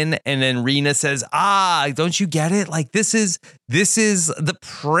Princeton, and then Rena says, don't you get it? Like this is the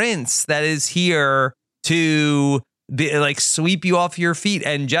prince that is here to sweep you off your feet.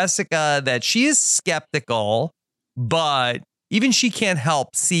 And Jessica, that she is skeptical, but even she can't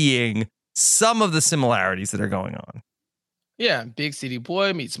help seeing some of the similarities that are going on. Yeah, big city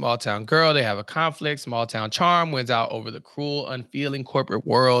boy meets small town girl. They have a conflict. Small town charm wins out over the cruel, unfeeling corporate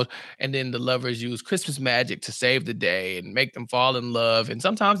world. And then the lovers use Christmas magic to save the day and make them fall in love. And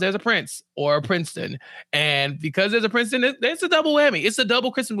sometimes there's a prince or a Princeton. And because there's a Princeton, it's a double whammy. It's a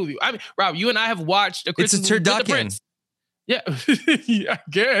double Christmas movie. I mean, Rob, you and I have watched a Christmas movie with the Prince. Yeah, yeah, I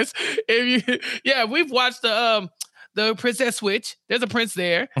guess. We've watched the Princess Switch. There's a prince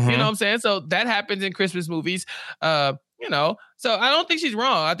there. Mm-hmm. You know what I'm saying? So that happens in Christmas movies. So I don't think she's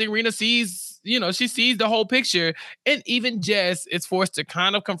wrong. I think Rena sees, she sees the whole picture. And even Jess is forced to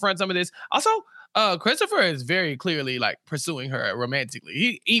kind of confront some of this. Also, Christopher is very clearly like pursuing her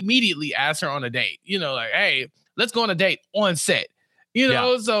romantically. He immediately asks her on a date, like, hey, let's go on a date on set.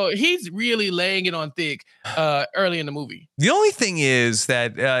 So he's really laying it on thick early in the movie. The only thing is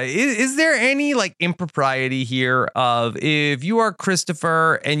that is there any like impropriety here of if you are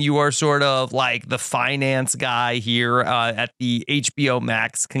Christopher and you are sort of like the finance guy here at the HBO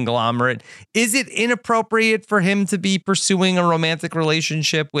Max conglomerate, is it inappropriate for him to be pursuing a romantic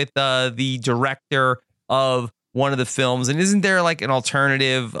relationship with the director of one of the films? And isn't there like an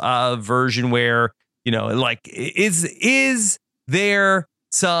alternative version where, like is there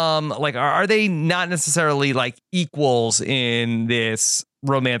some like are they not necessarily like equals in this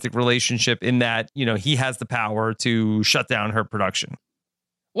romantic relationship in that he has the power to shut down her production?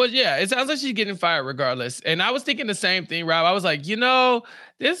 Well, yeah, it sounds like she's getting fired regardless. And I was thinking the same thing, Rob. I was like,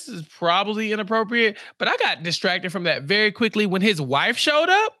 this is probably inappropriate, but I got distracted from that very quickly when his wife showed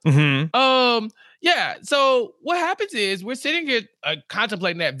up. Mm-hmm. Yeah. So what happens is we're sitting here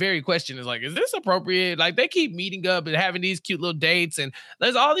contemplating that very question. Is like, is this appropriate? Like they keep meeting up and having these cute little dates, and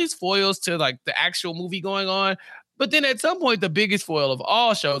there's all these foils to like the actual movie going on. But then at some point, the biggest foil of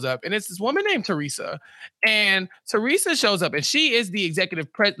all shows up, and it's this woman named Teresa. And Teresa shows up, and she is the executive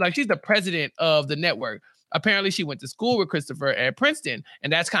she's the president of the network. Apparently, she went to school with Christopher at Princeton,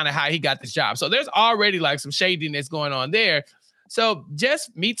 and that's kind of how he got this job. So there's already like some shadiness going on there. So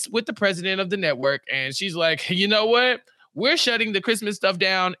Jess meets with the president of the network, and she's like, you know what? We're shutting the Christmas stuff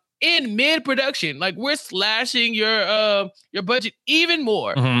down in mid-production. Like we're slashing your budget even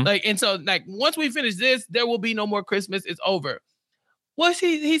more. Mm-hmm. Like, and so like once we finish this, there will be no more Christmas. It's over. Well,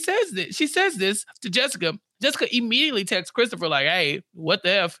 he says this. She says this to Jessica. Jessica immediately texts Christopher like, hey, what the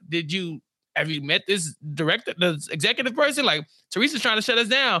F have you met this director, the executive person? Like Teresa's trying to shut us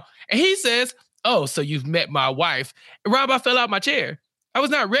down. And he says, oh, so you've met my wife. And Rob, I fell out my chair. I was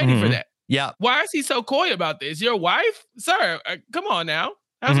not ready for that. Yeah. Why is he so coy about this? Your wife? Sir, come on now.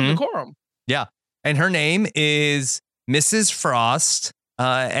 Have some decorum. Yeah. And her name is Mrs. Frost.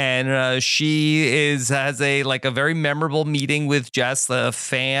 And she has a very memorable meeting with Jess. The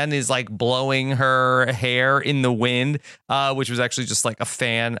fan is like blowing her hair in the wind, which was actually just like a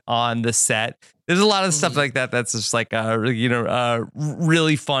fan on the set. There's a lot of stuff like that that's just like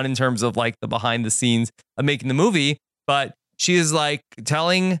really fun in terms of like the behind the scenes of making the movie. But she is like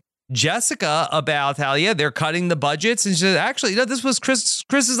telling Jessica about how they're cutting the budgets, and she said, actually, this was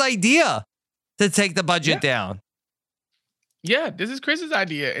Chris's idea to take the budget down. Yeah, this is Chris's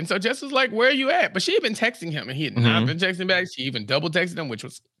idea. And so Jess was like, where are you at? But she had been texting him and he had not been texting back. She even double texted him, which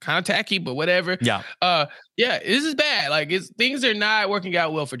was kind of tacky, but whatever. Yeah. This is bad. Like things are not working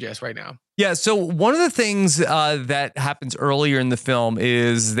out well for Jess right now. Yeah. So one of the things that happens earlier in the film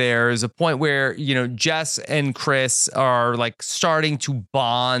is there's a point where, Jess and Chris are like starting to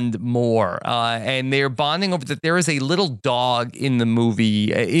bond more, and they're bonding over that there is a little dog in the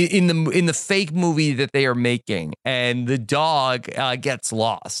movie, in the fake movie that they are making, and the dog gets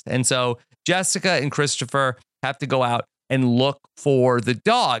lost. And so Jessica and Christopher have to go out and look for the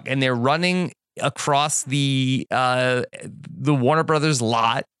dog, and they're running across the Warner Brothers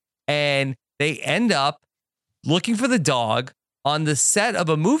lot. And they end up looking for the dog on the set of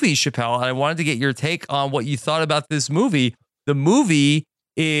a movie, Chappelle. And I wanted to get your take on what you thought about this movie. The movie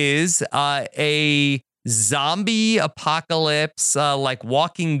is a zombie apocalypse, like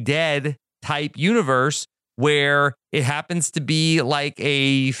Walking Dead type universe, where it happens to be like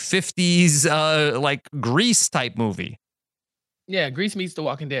a 50s like Grease type movie. Yeah, Grease meets The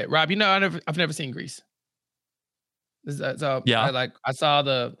Walking Dead. Rob, I've never seen Grease. So yeah, I saw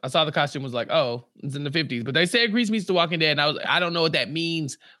the costume, was like, oh, it's in the 50s, but they said Grease meets The Walking Dead, and I don't know what that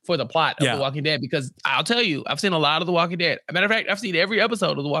means for the plot of The Walking Dead, because I'll tell you, I've seen a lot of The Walking Dead. As a matter of fact, I've seen every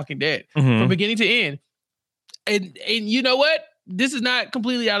episode of The Walking Dead from beginning to end. And you know what? This is not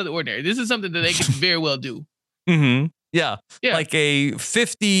completely out of the ordinary. This is something that they could very well do. Yeah, like a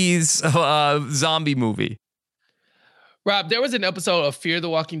 50s zombie movie. Rob, there was an episode of Fear the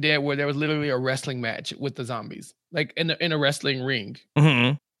Walking Dead where there was literally a wrestling match with the zombies, like in a wrestling ring.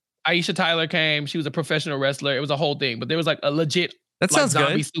 Aisha Tyler came. She was a professional wrestler. It was a whole thing, but there was like a legit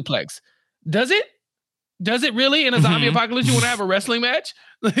zombie suplex. Does it? Does it really? In a zombie apocalypse, you want to have a wrestling match?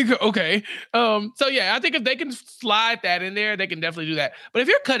 Like, okay. So yeah, I think if they can slide that in there, they can definitely do that. But if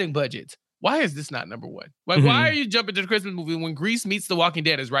you're cutting budgets, why is this not number one? Like, why are you jumping to the Christmas movie when Grease meets The Walking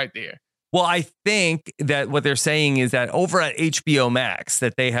Dead is right there? Well, I think that what they're saying is that over at HBO Max,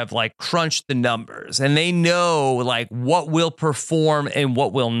 that they have like crunched the numbers and they know like what will perform and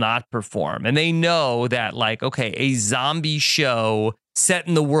what will not perform. And they know that like, okay, a zombie show set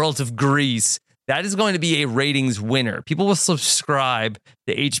in the world of Grease that is going to be a ratings winner. People will subscribe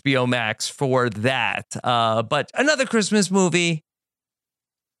to HBO Max for that. But another Christmas movie,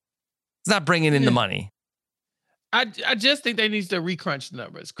 it's not bringing in the money. I just think they need to recrunch the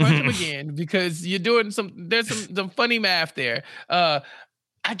numbers, crunch them again, because you're doing there's some funny math there. I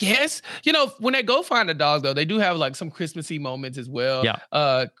guess, when they go find a dog, though, they do have like some Christmassy moments as well.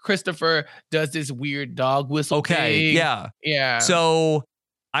 Yeah. Christopher does this weird dog whistle thing. Yeah. So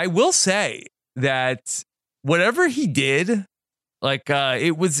I will say that whatever he did, like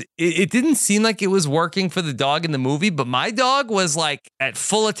it didn't seem like it was working for the dog in the movie, but my dog was like at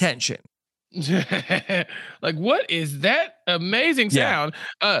full attention. Like, what is that amazing sound?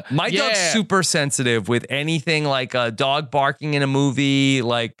 My dog's super sensitive with anything like a dog barking in a movie,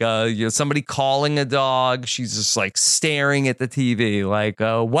 like somebody calling a dog. She's just like staring at the TV, like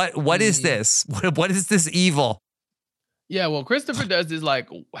what is this? What is this evil? Yeah, well, Christopher does this like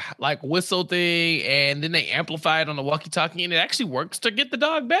whistle thing, and then they amplify it on the walkie-talkie, and it actually works to get the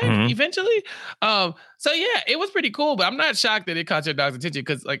dog back eventually. So yeah, it was pretty cool, but I'm not shocked that it caught your dog's attention,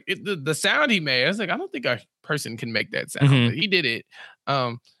 because like the sound he made, I was like, I don't think a person can make that sound, but he did it.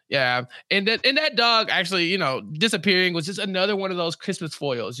 Yeah, and that dog actually, disappearing was just another one of those Christmas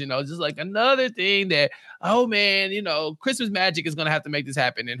foils, just like another thing that, oh man, Christmas magic is gonna have to make this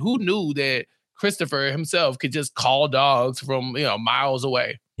happen, and who knew that Christopher himself could just call dogs from miles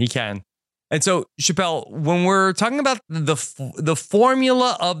away. He can. And so, Chappelle, when we're talking about the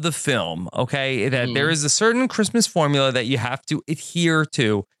formula of the film, okay, that there is a certain Christmas formula that you have to adhere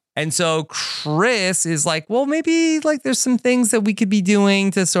to. And so Chris is like, well, maybe like there's some things that we could be doing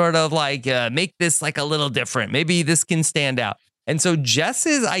to sort of like make this like a little different. Maybe this can stand out. And so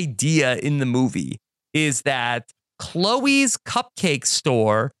Jess's idea in the movie is that Chloe's Cupcake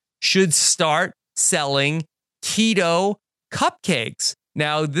Store should start selling keto cupcakes.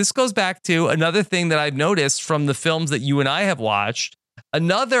 Now, this goes back to another thing that I've noticed from the films that you and I have watched.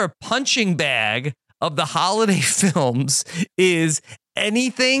 Another punching bag of the holiday films is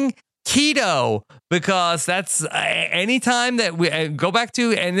anything keto, because that's anytime that we go back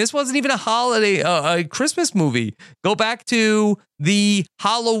to, and this wasn't even a holiday, a Christmas movie. Go back to the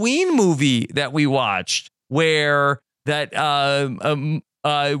Halloween movie that we watched, where that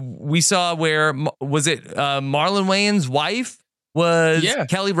we saw where was it Marlon Wayans' wife was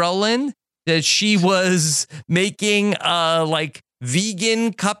Kelly Rowland, that she was making like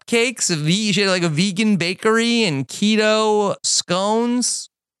vegan cupcakes. She had like a vegan bakery and keto scones.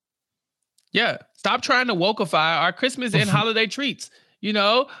 Yeah, stop trying to wokeify our Christmas and holiday treats.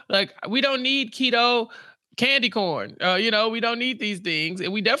 Like we don't need keto candy corn. We don't need these things,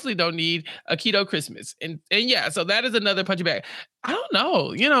 and we definitely don't need a keto Christmas. And yeah, so that is another punching bag. I don't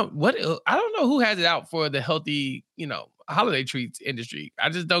know. I don't know who has it out for the healthy, holiday treats industry. I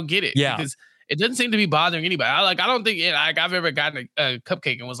just don't get it. Yeah. Because it doesn't seem to be bothering anybody. I don't think I've ever gotten a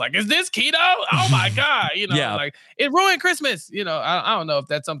cupcake and was like, is this keto? Oh my God. Like it ruined Christmas. I don't know if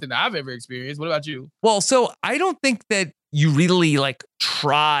that's something that I've ever experienced. What about you? Well, so I don't think that you really like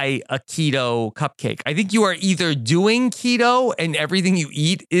try a keto cupcake. I think you are either doing keto and everything you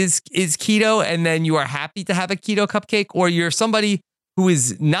eat is keto, and then you are happy to have a keto cupcake, or you're somebody who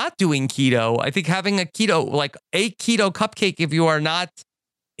is not doing keto. I think having a keto cupcake, if you are not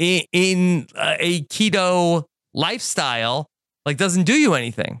in a keto lifestyle, like doesn't do you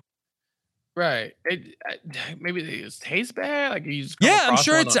anything. Right. Maybe they just taste bad. Like you just I'm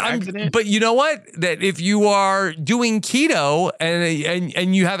sure but you know what? That if you are doing keto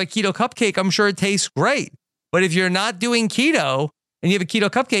and you have a keto cupcake, I'm sure it tastes great. But if you're not doing keto and you have a keto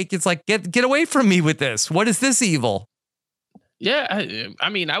cupcake, it's like get away from me with this. What is this evil? Yeah, I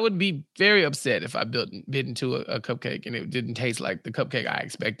mean, I would be very upset if I bit into a cupcake and it didn't taste like the cupcake I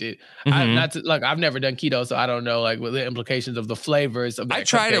expected. I've never done keto, so I don't know like what the implications of the flavors of that. I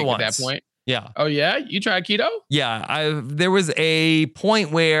tried it once. At that point. Yeah. Oh yeah, you tried keto? Yeah, there was a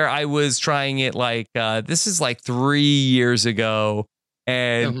point where I was trying it. Like this is like 3 years ago,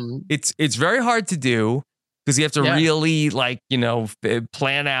 and it's very hard to do because you have to really like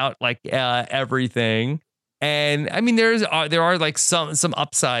plan out like everything. And I mean, there are like some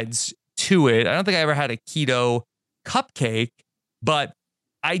upsides to it. I don't think I ever had a keto cupcake, but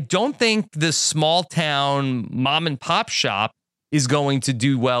I don't think the small town mom and pop shop is going to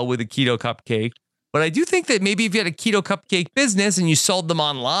do well with a keto cupcake. But I do think that maybe if you had a keto cupcake business and you sold them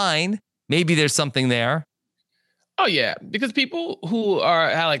online, maybe there's something there. Oh yeah, because people who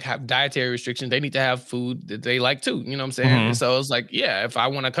have dietary restrictions, they need to have food that they like too. You know what I'm saying? So it's like, yeah, if I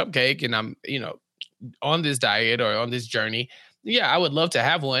want a cupcake and I'm on this diet or on this journey, I would love to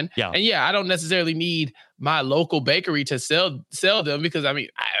have one. Yeah. And I don't necessarily need my local bakery to sell them, because I mean,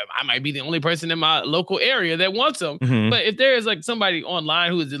 I might be the only person in my local area that wants them. Mhm. But if there is like somebody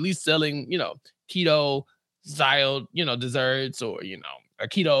online who is at least selling, keto style, desserts or, a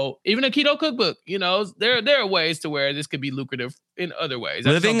keto cookbook, there are ways to where this could be lucrative in other ways.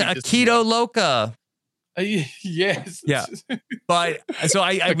 I just don't Living a think this is keto loca. Yes. Yeah. But so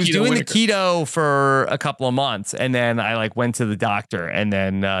I was keto doing the Whitaker. keto for a couple of months, and then I like went to the doctor, and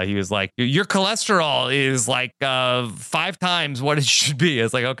then he was like, your cholesterol is like 5 times what it should be. I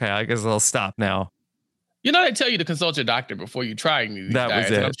was like, okay, I guess I'll stop now. They tell you to consult your doctor before you try any of these That was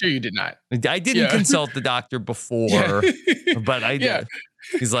diets, it. and I'm sure you did not. I didn't Yeah. consult the doctor before, but I did. Yeah.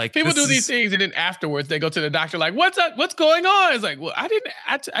 He's like, People "This do these is-" things, and then afterwards they go to the doctor like, "What's up? What's going on?" It's like, "Well, I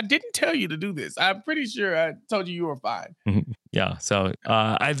didn't tell you to do this. I'm pretty sure I told you were fine." Mhm. Yeah. So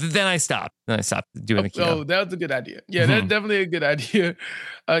then I stopped. Then I stopped doing the keto. Oh, that was a good idea. Yeah, that's definitely a good idea.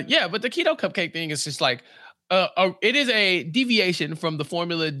 Yeah, but the keto cupcake thing is just like, it is a deviation from the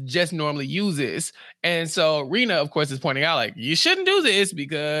formula Jess normally uses. And so Rena, of course, is pointing out like, you shouldn't do this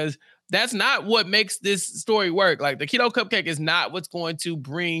because that's not what makes this story work. Like the keto cupcake is not what's going to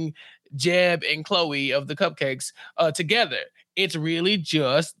bring Jeb and Chloe of the cupcakes together. It's really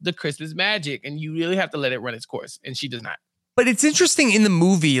just the Christmas magic, and you really have to let it run its course. And she does not. But it's interesting in the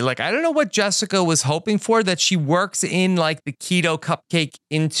movie, like, I don't know what Jessica was hoping for, that she works in like the keto cupcake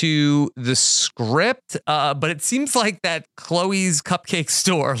into the script. But it seems like that Chloe's cupcake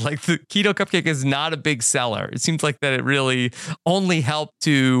store, like the keto cupcake is not a big seller. It seems like that it really only helped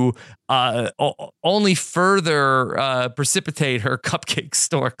to only further precipitate her cupcake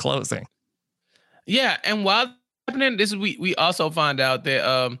store closing. Yeah. And while happening, we also find out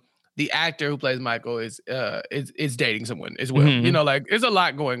that the actor who plays Michael is dating someone as well. Mhm. Like there's a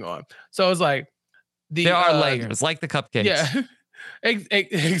lot going on. So it's like There are layers, like the cupcakes. Yeah,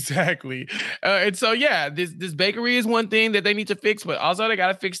 exactly. And so yeah, this bakery is one thing that they need to fix, but also they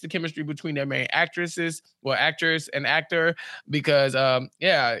got to fix the chemistry between their main actress and actor, because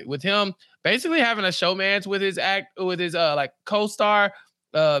with him basically having a showmance with his like co-star.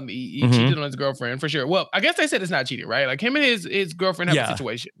 He cheated on his girlfriend for sure. Well, I guess they said it's not cheating, right? Like him and his girlfriend have a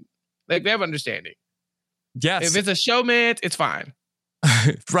situation. Like they have understanding. Yes. If it's a showmance, it's fine.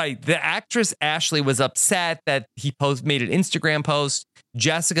 Right. The actress Ashley was upset that he made an Instagram post.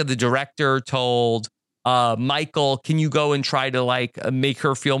 Jessica, the director, told Michael, can you go and try to like make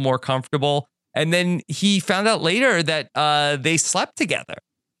her feel more comfortable? And then he found out later that they slept together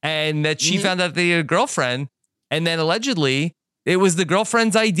and that she found out they had a girlfriend. And then allegedly it was the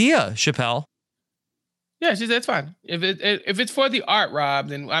girlfriend's idea, Chappelle. Yeah, she said it's fine. If it's for the art, Rob,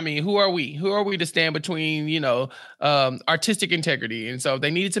 then I mean, who are we? Who are we to stand between, artistic integrity? And so they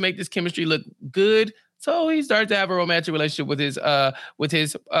needed to make this chemistry look good. So he started to have a romantic relationship with his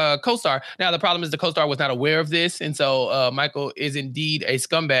co-star. Now the problem is the co-star was not aware of this, and so Michael is indeed a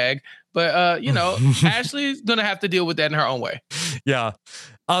scumbag. But Ashley's gonna have to deal with that in her own way. Yeah.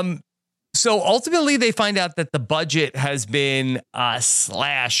 So ultimately, they find out that the budget has been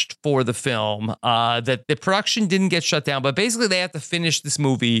slashed for the film, that the production didn't get shut down, but basically they have to finish this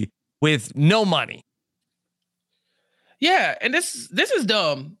movie with no money. Yeah, and this is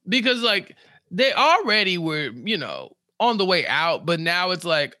dumb because like they already were, on the way out, but now it's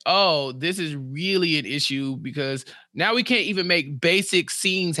like, oh, this is really an issue because now we can't even make basic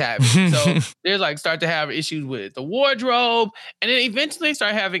scenes happen. So there's like start to have issues with the wardrobe, and then eventually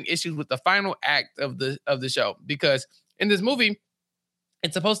start having issues with the final act of the show, because in this movie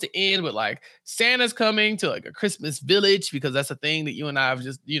it's supposed to end with like Santa's coming to like a Christmas village, because that's a thing that you and I have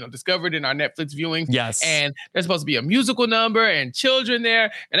just, discovered in our Netflix viewing. Yes. And there's supposed to be a musical number and children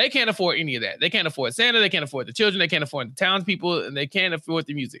there, and they can't afford any of that. They can't afford Santa. They can't afford the children. They can't afford the townspeople, and they can't afford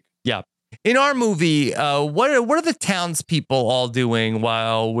the music. Yeah. In our movie, what are the townspeople all doing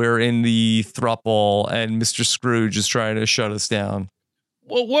while we're in the throuple and Mr. Scrooge is trying to shut us down?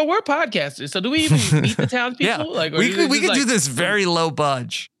 Well, we're podcasters, so do we even meet the townspeople? Yeah. Like, we could do this very low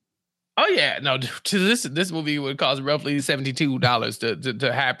budge. Oh yeah, no. This movie would cost roughly $72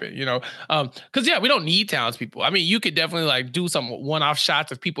 to happen. Because we don't need townspeople. I mean, you could definitely like do some one-off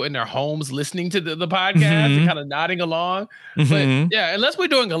shots of people in their homes listening to the podcast and kind of nodding along. But yeah, unless we're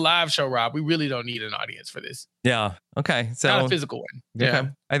doing a live show, Rob, we really don't need an audience for this. Yeah. Okay. So not a physical one.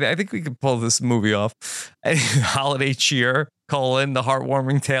 Yeah. Okay. I think we could pull this movie off. Holiday cheer: the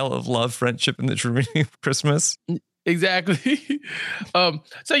heartwarming tale of love, friendship, and the true meaning of Christmas. Exactly.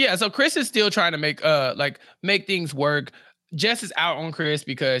 So Chris is still trying to make things work. Jess is out on Chris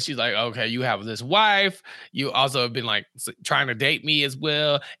because she's like, okay, you have this wife. You also have been like trying to date me as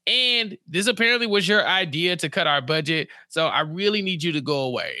well. And this apparently was your idea to cut our budget. So I really need you to go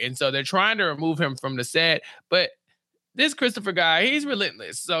away. And so they're trying to remove him from the set, but this Christopher guy, he's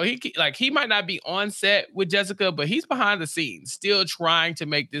relentless. So he might not be on set with Jessica, but he's behind the scenes, still trying to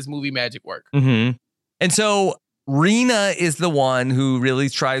make this movie magic work. Mm-hmm. And so Rena is the one who really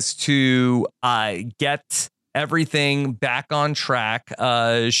tries to get everything back on track.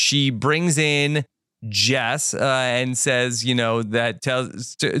 She brings in Jess and says,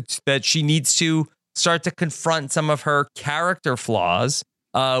 that she needs to start to confront some of her character flaws,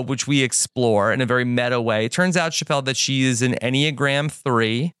 which we explore in a very meta way. It turns out, Chappelle, that she is an Enneagram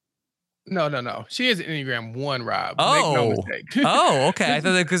 3. No. She is an Enneagram 1, Rob. Oh. Make no mistake. Oh, okay. I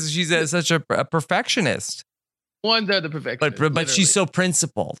thought that because she's such a perfectionist. One's the perfectionist. But she's so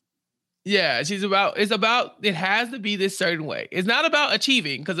principled. Yeah, it has to be this certain way. It's not about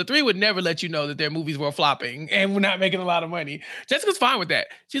achieving, because the 3 would never let you know that their movies were flopping and we're not making a lot of money. Jessica's fine with that.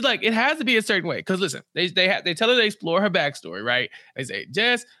 She's like, it has to be a certain way. Because listen, they tell her to explore her backstory, right? They say,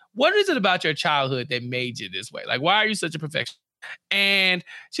 Jess, what is it about your childhood that made you this way? Like, why are you such a perfectionist? And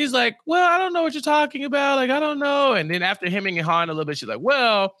she's like, well, I don't know what you're talking about. Like, I don't know. And then after hemming and hawing a little bit, she's like,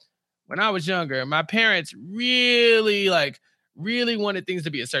 well, when I was younger, my parents really wanted things to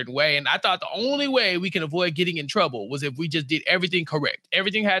be a certain way. And I thought the only way we can avoid getting in trouble was if we just did everything correct.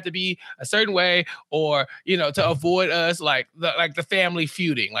 Everything had to be a certain way, or, to avoid us, like the family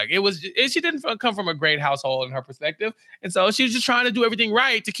feuding. Like she didn't come from a great household in her perspective. And so she was just trying to do everything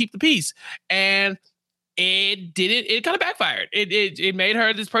right to keep the peace. And it kind of backfired. It made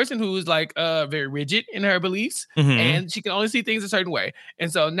her this person who's like very rigid in her beliefs, and she can only see things a certain way.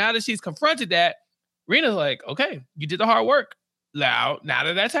 And so now that she's confronted that, Rena's like, okay, you did the hard work. Now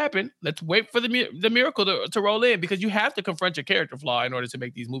that that's happened, let's wait for the miracle to roll in, because you have to confront your character flaw in order to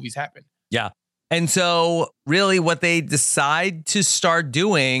make these movies happen. Yeah. And so really what they decide to start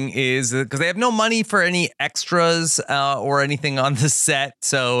doing is, because they have no money for any extras or anything on the set,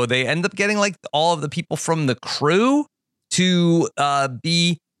 so they end up getting like all of the people from the crew to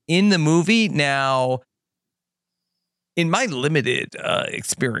be in the movie. Now, in my limited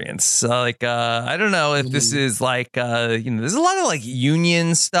experience, I don't know if this is there's a lot of like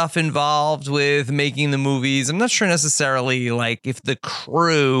union stuff involved with making the movies. I'm not sure necessarily like if the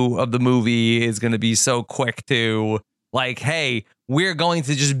crew of the movie is going to be so quick to like, hey, we're going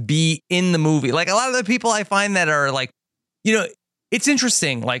to just be in the movie. Like a lot of the people I find that are like, it's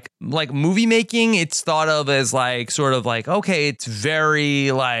interesting. Like movie making, it's thought of as like sort of like, okay, it's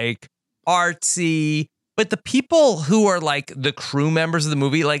very like artsy. But the people who are like the crew members of the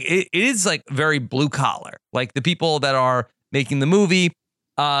movie, like it is like very blue collar, like the people that are making the movie.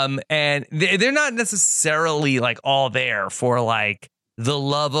 And they're not necessarily like all there for like the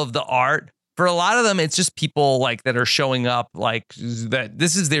love of the art. For a lot of them, it's just people like that are showing up like that.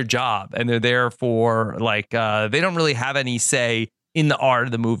 This is their job, and they're there for like they don't really have any say in the art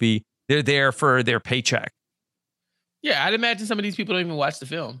of the movie. They're there for their paycheck. Yeah, I'd imagine some of these people don't even watch the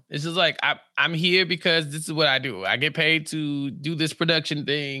film. It's just like, I'm here because this is what I do. I get paid to do this production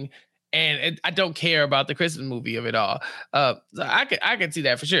thing, and I don't care about the Christmas movie of it all. So I can see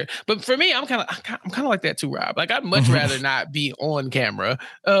that for sure. But for me, I'm kind of like that too, Rob. Like I'd much rather not be on camera.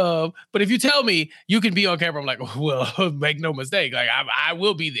 But if you tell me you can be on camera, I'm like, well, make no mistake. Like I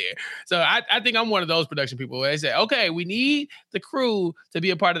will be there. So I think I'm one of those production people where they say, okay, we need the crew to be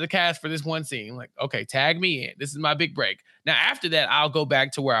a part of the cast for this one scene. Like, okay, tag me in. This is my big break. Now after that, I'll go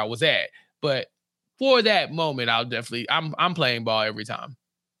back to where I was at. But for that moment, I'm playing ball every time.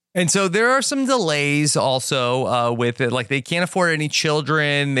 And so there are some delays also with it. Like they can't afford any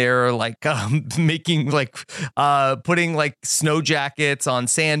children. They're like making like putting like snow jackets on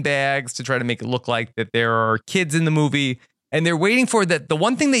sandbags to try to make it look like that there are kids in the movie. And they're waiting for that. The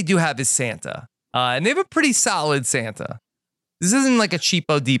one thing they do have is Santa. And they have a pretty solid Santa. This isn't like a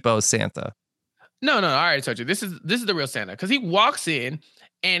cheapo depot Santa. No. All right, Sergio. This is the real Santa, because he walks in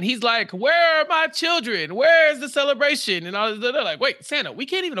and he's like, "Where are my children? Where's the celebration?" And all they're like, "Wait, Santa, we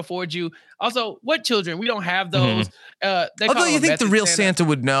can't even afford you. Also, what children? We don't have those." Although you think the real Santa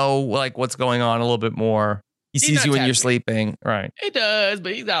would know like what's going on a little bit more. He sees you when you're sleeping, right? He does,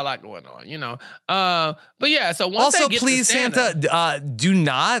 but he's got a lot going on, But yeah, so once also, they get please, to Santa, do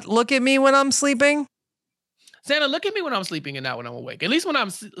not look at me when I'm sleeping. Santa, look at me when I'm sleeping and not when I'm awake. At least when I'm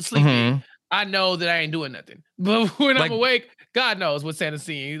sleeping, I know that I ain't doing nothing. But when I'm awake, God knows what Santa's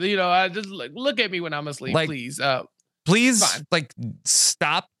seeing. I just like, look at me when I'm asleep, like, please. Please, like,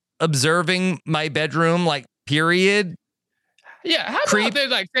 stop observing my bedroom, like, period. Yeah, how about there's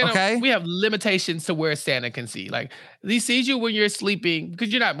like Santa, okay. We have limitations to where Santa can see. Like he sees you when you're sleeping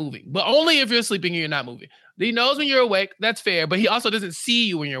because you're not moving, but only if you're sleeping and you're not moving. He knows when you're awake. That's fair, but he also doesn't see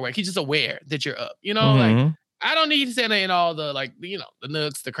you when you're awake. He's just aware that you're up. Like I don't need Santa in all the the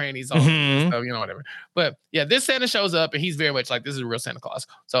nooks, the crannies, all that stuff, whatever. But yeah, this Santa shows up and he's very much like, this is a real Santa Claus.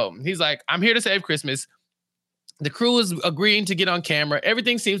 So he's like, I'm here to save Christmas. The crew is agreeing to get on camera.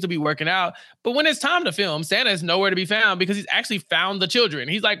 Everything seems to be working out. But when it's time to film, Santa is nowhere to be found because he's actually found the children.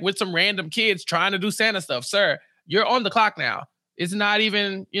 He's like with some random kids trying to do Santa stuff. Sir, you're on the clock now. It's not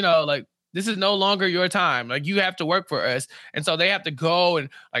even, this is no longer your time. Like, you have to work for us. And so they have to go, and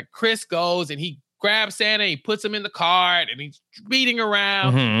like Chris goes and he grabs Santa, he puts him in the cart and he's beating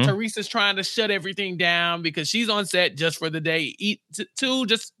around. Teresa's trying to shut everything down because she's on set just for the day,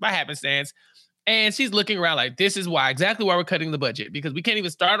 just by happenstance. And she's looking around like, this is exactly why we're cutting the budget, because we can't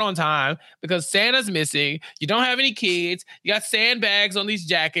even start on time because Santa's missing. You don't have any kids. You got sandbags on these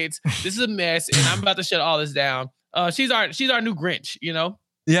jackets. This is a mess. And I'm about to shut all this down. She's our new Grinch,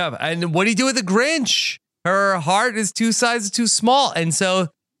 Yeah. And what do you do with the Grinch? Her heart is 2 sizes too small. And so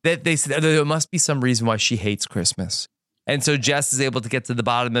that they said there must be some reason why she hates Christmas. And so Jess is able to get to the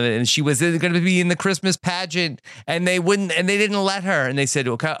bottom of it, and she was going to be in the Christmas pageant, and they didn't let her. And they said,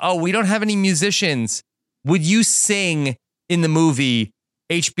 okay, we don't have any musicians. Would you sing in the movie?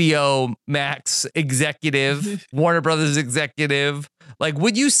 HBO Max executive, Warner Brothers executive, like,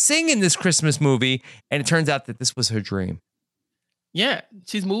 would you sing in this Christmas movie? And it turns out that this was her dream. Yeah,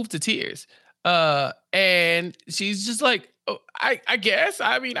 she's moved to tears. And she's just like, I guess.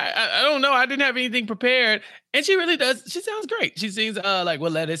 I mean, I don't know. I didn't have anything prepared. And she really does. She sounds great. She sings like,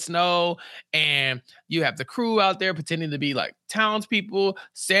 "We'll Let It Snow." And you have the crew out there pretending to be like townspeople.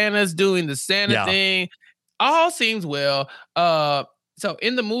 Santa's doing the Santa thing. All seems well. So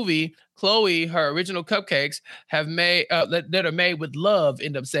in the movie, Chloe, her original cupcakes that are made with love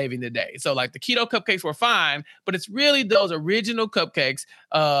end up saving the day. So like the keto cupcakes were fine, but it's really those original cupcakes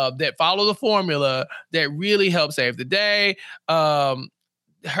that follow the formula that really help save the day.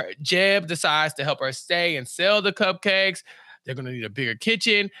 Jeb decides to help her stay and sell the cupcakes. They're going to need a bigger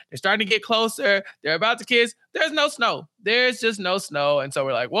kitchen. They're starting to get closer. They're about to kiss. There's no snow. There's just no snow. And so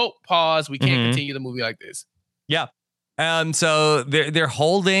we're like, whoa, pause. We can't continue the movie like this. Yeah. So they're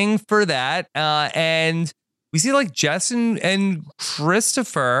holding for that. And we see like Jess and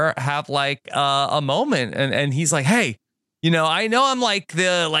Christopher have like a moment. And he's like, hey, I know I'm like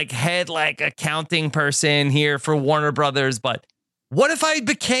the head accounting person here for Warner Brothers, but what if I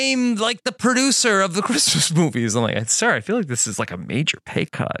became like the producer of the Christmas movies? I'm like, sir, I feel like this is like a major pay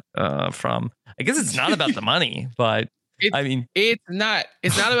cut from, I guess it's not about the money, but it's not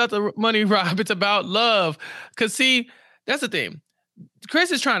about the money, Rob. It's about love. Because see, that's the thing.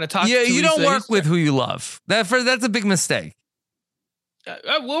 Chris is trying to talk to Teresa. You don't work with who you love. That's a big mistake.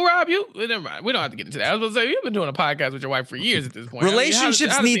 Well, Rob, never mind. We don't have to get into that. I was going to say, you've been doing a podcast with your wife for years at this point.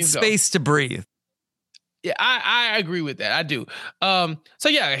 Relationships need space to breathe. Yeah, I agree with that. I do. So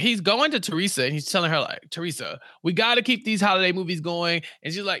yeah, he's going to Teresa and he's telling her like, Teresa, we got to keep these holiday movies going.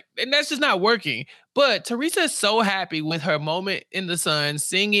 And she's like, and that's just not working. But Teresa is so happy with her moment in the sun,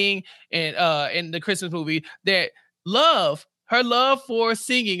 singing and in the Christmas movie that her love for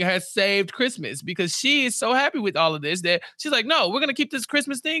singing has saved Christmas, because she is so happy with all of this that she's like, no, we're going to keep this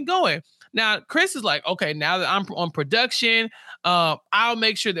Christmas thing going. Now, Chris is like, okay, now that I'm on production, I'll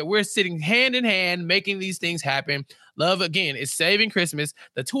make sure that we're sitting hand in hand, making these things happen. Love, again, is saving Christmas.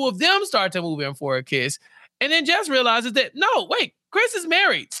 The two of them start to move in for a kiss. And then Jess realizes that, no, wait, Chris is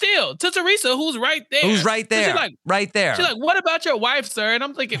married still to Teresa, who's right there. Who's right there. She's like, right there. She's like, what about your wife, sir? And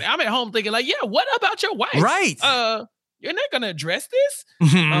I'm at home thinking like, yeah, what about your wife? Right. You're not going to address this?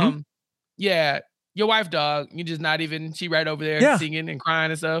 Yeah, your wife, dog, you just not even, she right over there singing and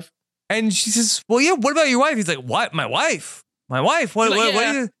crying and stuff. And she says, well, yeah, what about your wife? He's like, what? My wife? What like,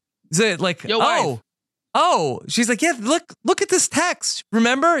 what is it like? Your wife. Oh, she's like, yeah, look at this text.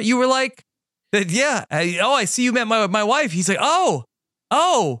 Remember, you were like that. Yeah. I see you met my wife. He's like, my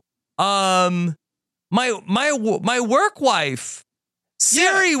work wife.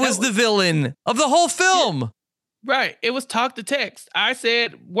 Siri was the villain of the whole film. Yeah. Right. It was talk to text. I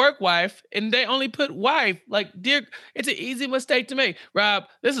said work wife, and they only put wife. Like, dear, it's an easy mistake to make. Rob,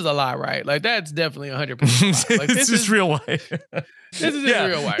 this is a lie, right? Like, that's definitely 100%. Like, this is real wife. This is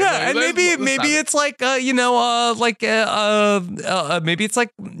real wife. Yeah, like, and maybe it's like maybe it's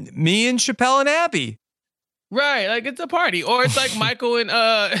like me and Chappelle and Abby. Right, like it's a party, or it's like Michael and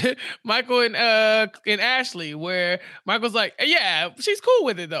Ashley, where Michael's like, yeah, she's cool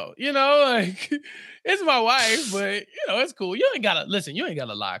with it though, like it's my wife, but it's cool. You ain't gotta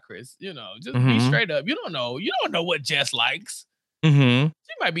lie, Chris. Just be straight up. You don't know what Jess likes. She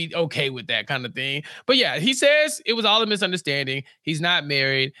might be okay with that kind of thing, but yeah, he says it was all a misunderstanding. He's not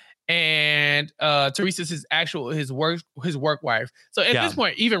married, and Teresa's his work wife. So at this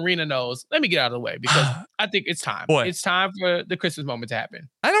point, even Rena knows. Let me get out of the way because I think it's time. It's time for the Christmas moment to happen.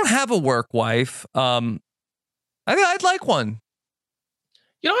 I don't have a work wife. I think I'd like one.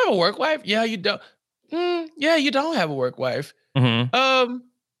 You don't have a work wife? Yeah, you don't. Yeah, you don't have a work wife. Mm-hmm.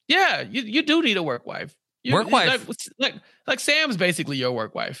 Yeah, you do need a work wife. Work wife, like Sam's basically your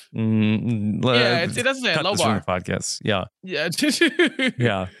work wife. Yeah, it doesn't say low bar podcast. Yeah, yeah.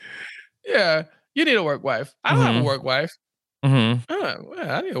 Yeah, you need a work wife. I don't have a work wife.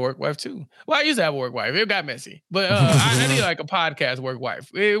 I need a work wife too. Well, I used to have a work wife. It got messy, but I need like a podcast work wife.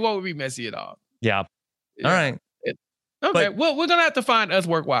 It won't be messy at all. Yeah. All right. Okay. Well, we're gonna have to find us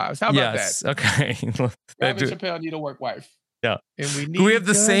work wives. How about that? Okay. Robin Chappelle need a work wife. Yeah. And do we have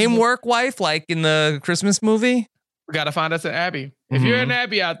the same work wife like in the Christmas movie? We gotta find us an Abby. If you're an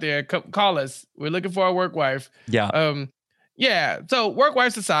Abby out there, call us. We're looking for a work wife. Yeah. Yeah. So work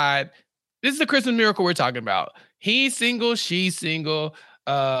wives aside, this is the Christmas miracle we're talking about. He's single, she's single.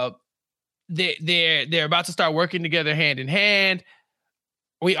 They're about to start working together hand in hand.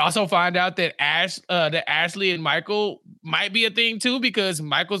 We also find out that Ashley and Michael might be a thing too because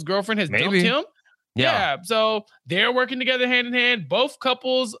Michael's girlfriend has dumped him. Yeah. So they're working together hand in hand. Both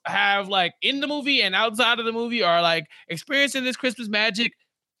couples have like in the movie and outside of the movie are like experiencing this Christmas magic.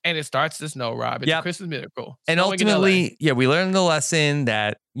 And it starts to snow, Rob. It's a Christmas miracle. And ultimately, we learned the lesson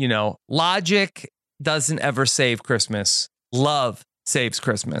that, logic doesn't ever save Christmas. Love saves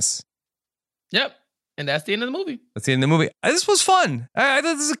Christmas. Yep. And that's the end of the movie. That's the end of the movie. This was fun. I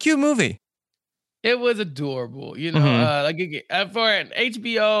thought this was a cute movie. It was adorable, for an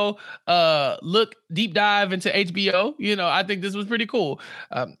HBO deep dive into HBO. I think this was pretty cool.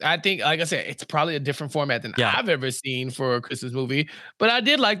 I think, like I said, it's probably a different format than I've ever seen for a Christmas movie. But I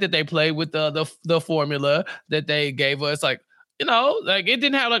did like that they played with the formula that they gave us. Like, it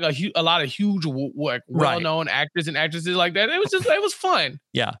didn't have like a lot of huge well-known actors and actresses like that. It was fun.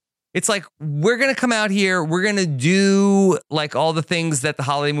 Yeah. It's like, we're going to come out here, we're going to do like all the things that the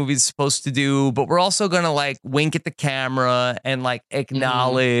holiday movie is supposed to do, but we're also going to like wink at the camera and like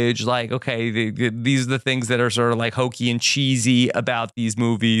acknowledge like, okay, these are the things that are sort of like hokey and cheesy about these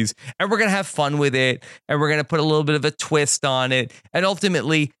movies. And we're going to have fun with it. And we're going to put a little bit of a twist on it. And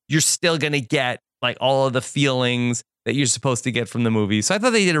ultimately, you're still going to get like all of the feelings that you're supposed to get from the movie. So I thought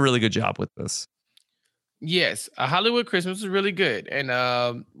they did a really good job with this. Yes, A Hollywood Christmas was really good.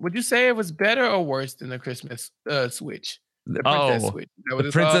 And would you say it was better or worse than the Christmas Switch? The Princess Switch. The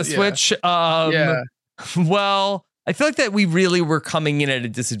Princess Switch? Yeah. Well, I feel like that we really were coming in at a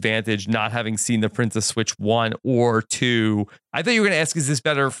disadvantage not having seen the Princess Switch 1 or 2. I thought you were going to ask, is this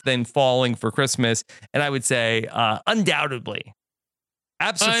better than Falling for Christmas? And I would say undoubtedly.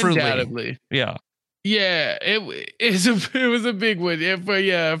 Absolutely. Undoubtedly. Yeah. Yeah, it was a big one.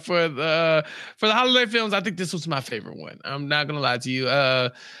 Yeah, for the holiday films, I think this was my favorite one. I'm not gonna lie to you.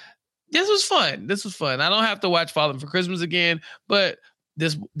 This was fun. I don't have to watch Falling for Christmas again, but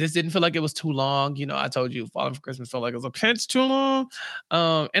this didn't feel like it was too long. I told you Falling for Christmas felt like it was a pinch too long.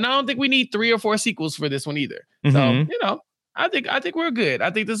 And I don't think we need 3 or 4 sequels for this one either. So I think we're good.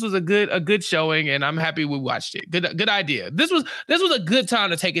 I think this was a good showing, and I'm happy we watched it. Good idea. This was a good time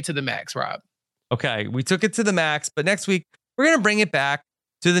to take it to the max, Rob. Okay, we took it to the max, but next week we're going to bring it back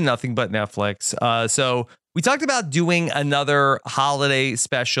to the Nothing But Netflix. So we talked about doing another holiday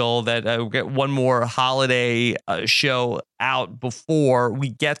special that we'll get one more holiday show out before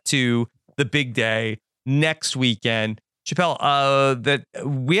we get to the big day next weekend. Chappelle, that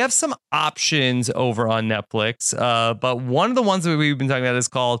we have some options over on Netflix, but one of the ones that we've been talking about is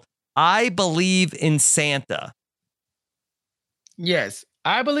called I Believe in Santa. Yes.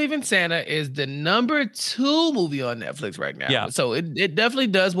 I Believe in Santa is the number 2 movie on Netflix right now. Yeah. So it definitely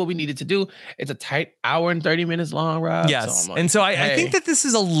does what we needed to do. It's a tight hour and 30 minutes long, Rob. Yes. So I think that this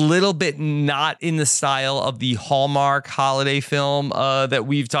is a little bit not in the style of the Hallmark holiday film that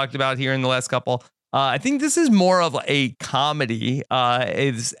we've talked about here in the last couple. I think this is more of a comedy.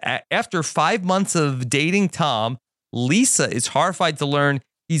 After 5 months of dating Tom, Lisa is horrified to learn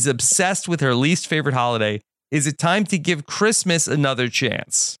he's obsessed with her least favorite holiday. Is it time to give Christmas another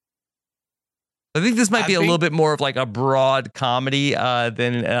chance? I think this might be a little bit more of like a broad comedy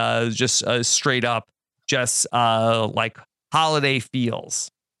than just straight up just like holiday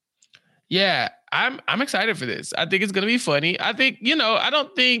feels. Yeah, I'm excited for this. I think it's gonna be funny. I think I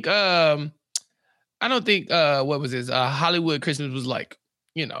don't think what was this? Hollywood Christmas was like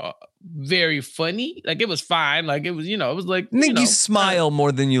very funny. Like it was fine. Like it was it was like I think you smile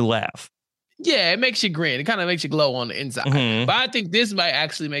more than you laugh. Yeah, it makes you grin. It kind of makes you glow on the inside. Mm-hmm. But I think this might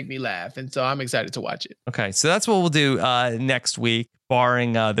actually make me laugh. And so I'm excited to watch it. Okay, so that's what we'll do next week.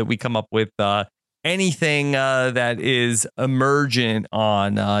 barring that we come up with anything that is emergent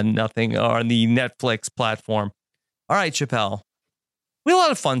on nothing or on the Netflix platform. All right, Chappelle. We had a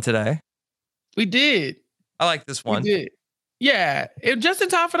lot of fun today. We did. I like this one. We did. Yeah, just in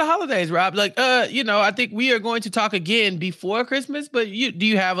time for the holidays, Rob. Like, I think we are going to talk again before Christmas. But do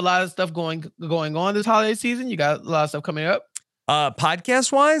you have a lot of stuff going on this holiday season? You got a lot of stuff coming up.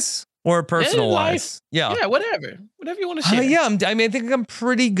 Podcast wise or personal wise? Yeah, whatever you want to share. I think I'm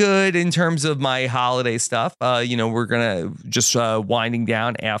pretty good in terms of my holiday stuff. We're gonna just winding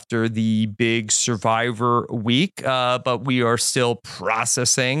down after the big Survivor week, but we are still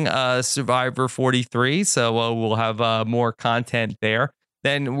processing Survivor 43, so we'll have more content there.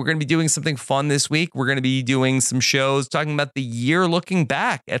 Then we're going to be doing something fun this week. We're going to be doing some shows talking about the year, looking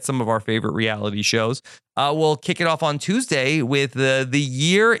back at some of our favorite reality shows. We'll kick it off on Tuesday with the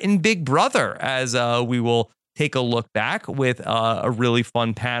year in Big Brother, as we will take a look back with a really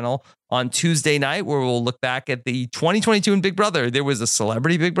fun panel on Tuesday night, where we'll look back at the 2022 in Big Brother. There was a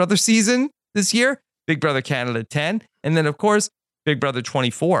Celebrity Big Brother season this year, Big Brother Canada 10, and then, of course, Big Brother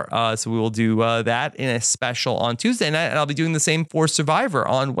 24. So we will do that in a special on Tuesday night. And I'll be doing the same for Survivor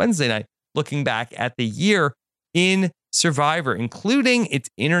on Wednesday night, looking back at the year in Survivor, including its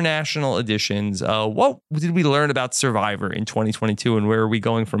international editions. What did we learn about Survivor in 2022 and where are we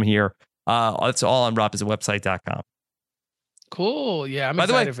going from here? That's all on robbinswebsite.com. Cool. Yeah, I'm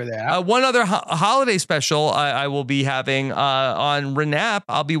excited for that. One other holiday special I will be having on Renap.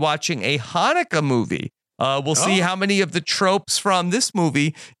 I'll be watching a Hanukkah movie. We'll see how many of the tropes from this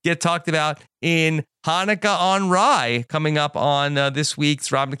movie get talked about in Hanukkah on Rye coming up on this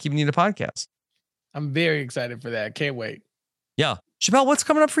week's Rob and Keeping You the podcast. I'm very excited for that. Can't wait. Yeah. Chappelle, what's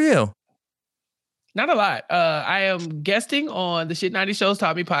coming up for you? Not a lot. I am guesting on the Shit 90 Shows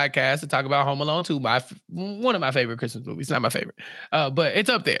Taught Me podcast to talk about Home Alone 2, one of my favorite Christmas movies. Not my favorite, but it's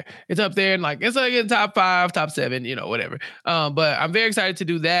up there. It's up there, and it's like in top 5, top 7, whatever. But I'm very excited to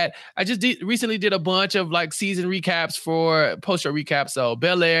do that. I just recently did a bunch of season recaps for post-show recaps. So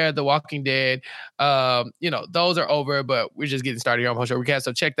Bel-Air, The Walking Dead, those are over, but we're just getting started on post-show recaps.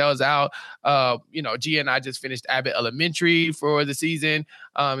 So check those out. G and I just finished Abbott Elementary for the season.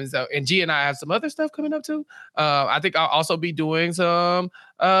 And G and I have some other stuff coming up too. I think I'll also be doing some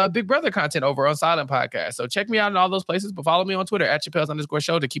Big Brother content over on Silent Podcast. So check me out in all those places, but follow me on Twitter at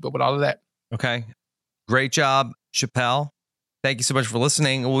Chappelle's_show to keep up with all of that. Okay. Great job, Chappelle. Thank you so much for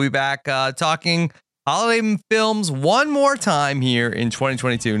listening. We'll be back talking holiday films one more time here in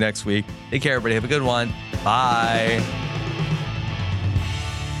 2022 next week. Take care, everybody. Have a good one. Bye.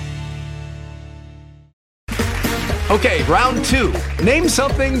 Okay, round 2. Name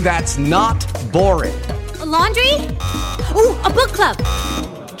something that's not boring. A laundry? Ooh, a book club.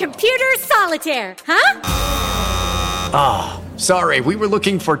 Computer solitaire, huh? Ah, sorry, we were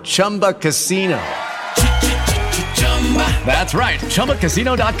looking for Chumba Casino. That's right,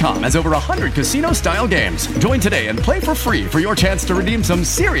 ChumbaCasino.com has over 100 casino-style games. Join today and play for free for your chance to redeem some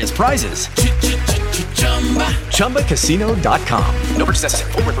serious prizes. ChumbaCasino.com. No purchase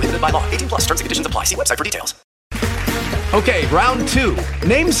necessary. Void where prohibited by law. 18+ terms and conditions apply. See website for details. Okay, round 2.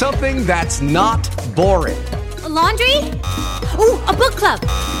 Name something that's not boring. A laundry? Ooh, a book club.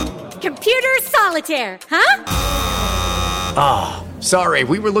 Computer solitaire, huh? Ah, sorry,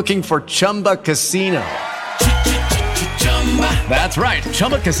 we were looking for Chumba Casino. That's right,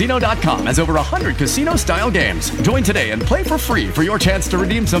 ChumbaCasino.com has over 100 casino-style games. Join today and play for free for your chance to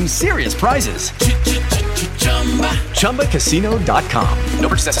redeem some serious prizes. ChumbaCasino.com. No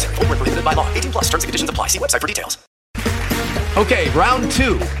purchase necessary. Void where prohibited by law. 18+ terms and conditions apply. See website for details. Okay, round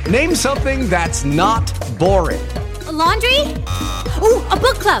 2. Name something that's not boring. A laundry? Ooh, a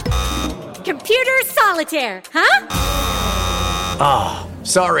book club. Computer solitaire, huh? Ah,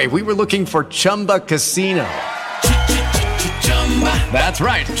 sorry, we were looking for Chumba Casino. That's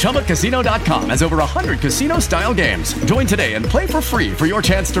right, ChumbaCasino.com has over 100 casino-style games. Join today and play for free for your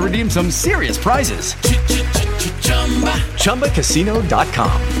chance to redeem some serious prizes.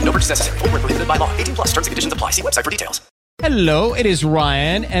 ChumbaCasino.com. No purchase necessary. Void where prohibited by law. 18+ terms and conditions apply. See website for details. Hello, it is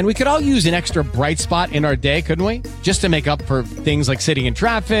Ryan, and we could all use an extra bright spot in our day, couldn't we? Just to make up for things like sitting in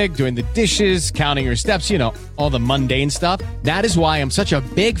traffic, doing the dishes, counting your steps, all the mundane stuff. That is why I'm such a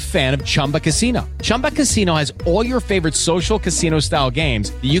big fan of Chumba Casino. Chumba Casino has all your favorite social casino-style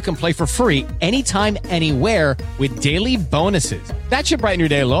games that you can play for free anytime, anywhere with daily bonuses. That should brighten your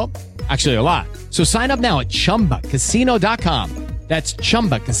day a little. Actually, a lot. So sign up now at ChumbaCasino.com. That's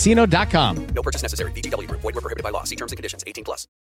ChumbaCasino.com. No purchase necessary. VGW Group. Void where prohibited by law. See terms and conditions. 18+.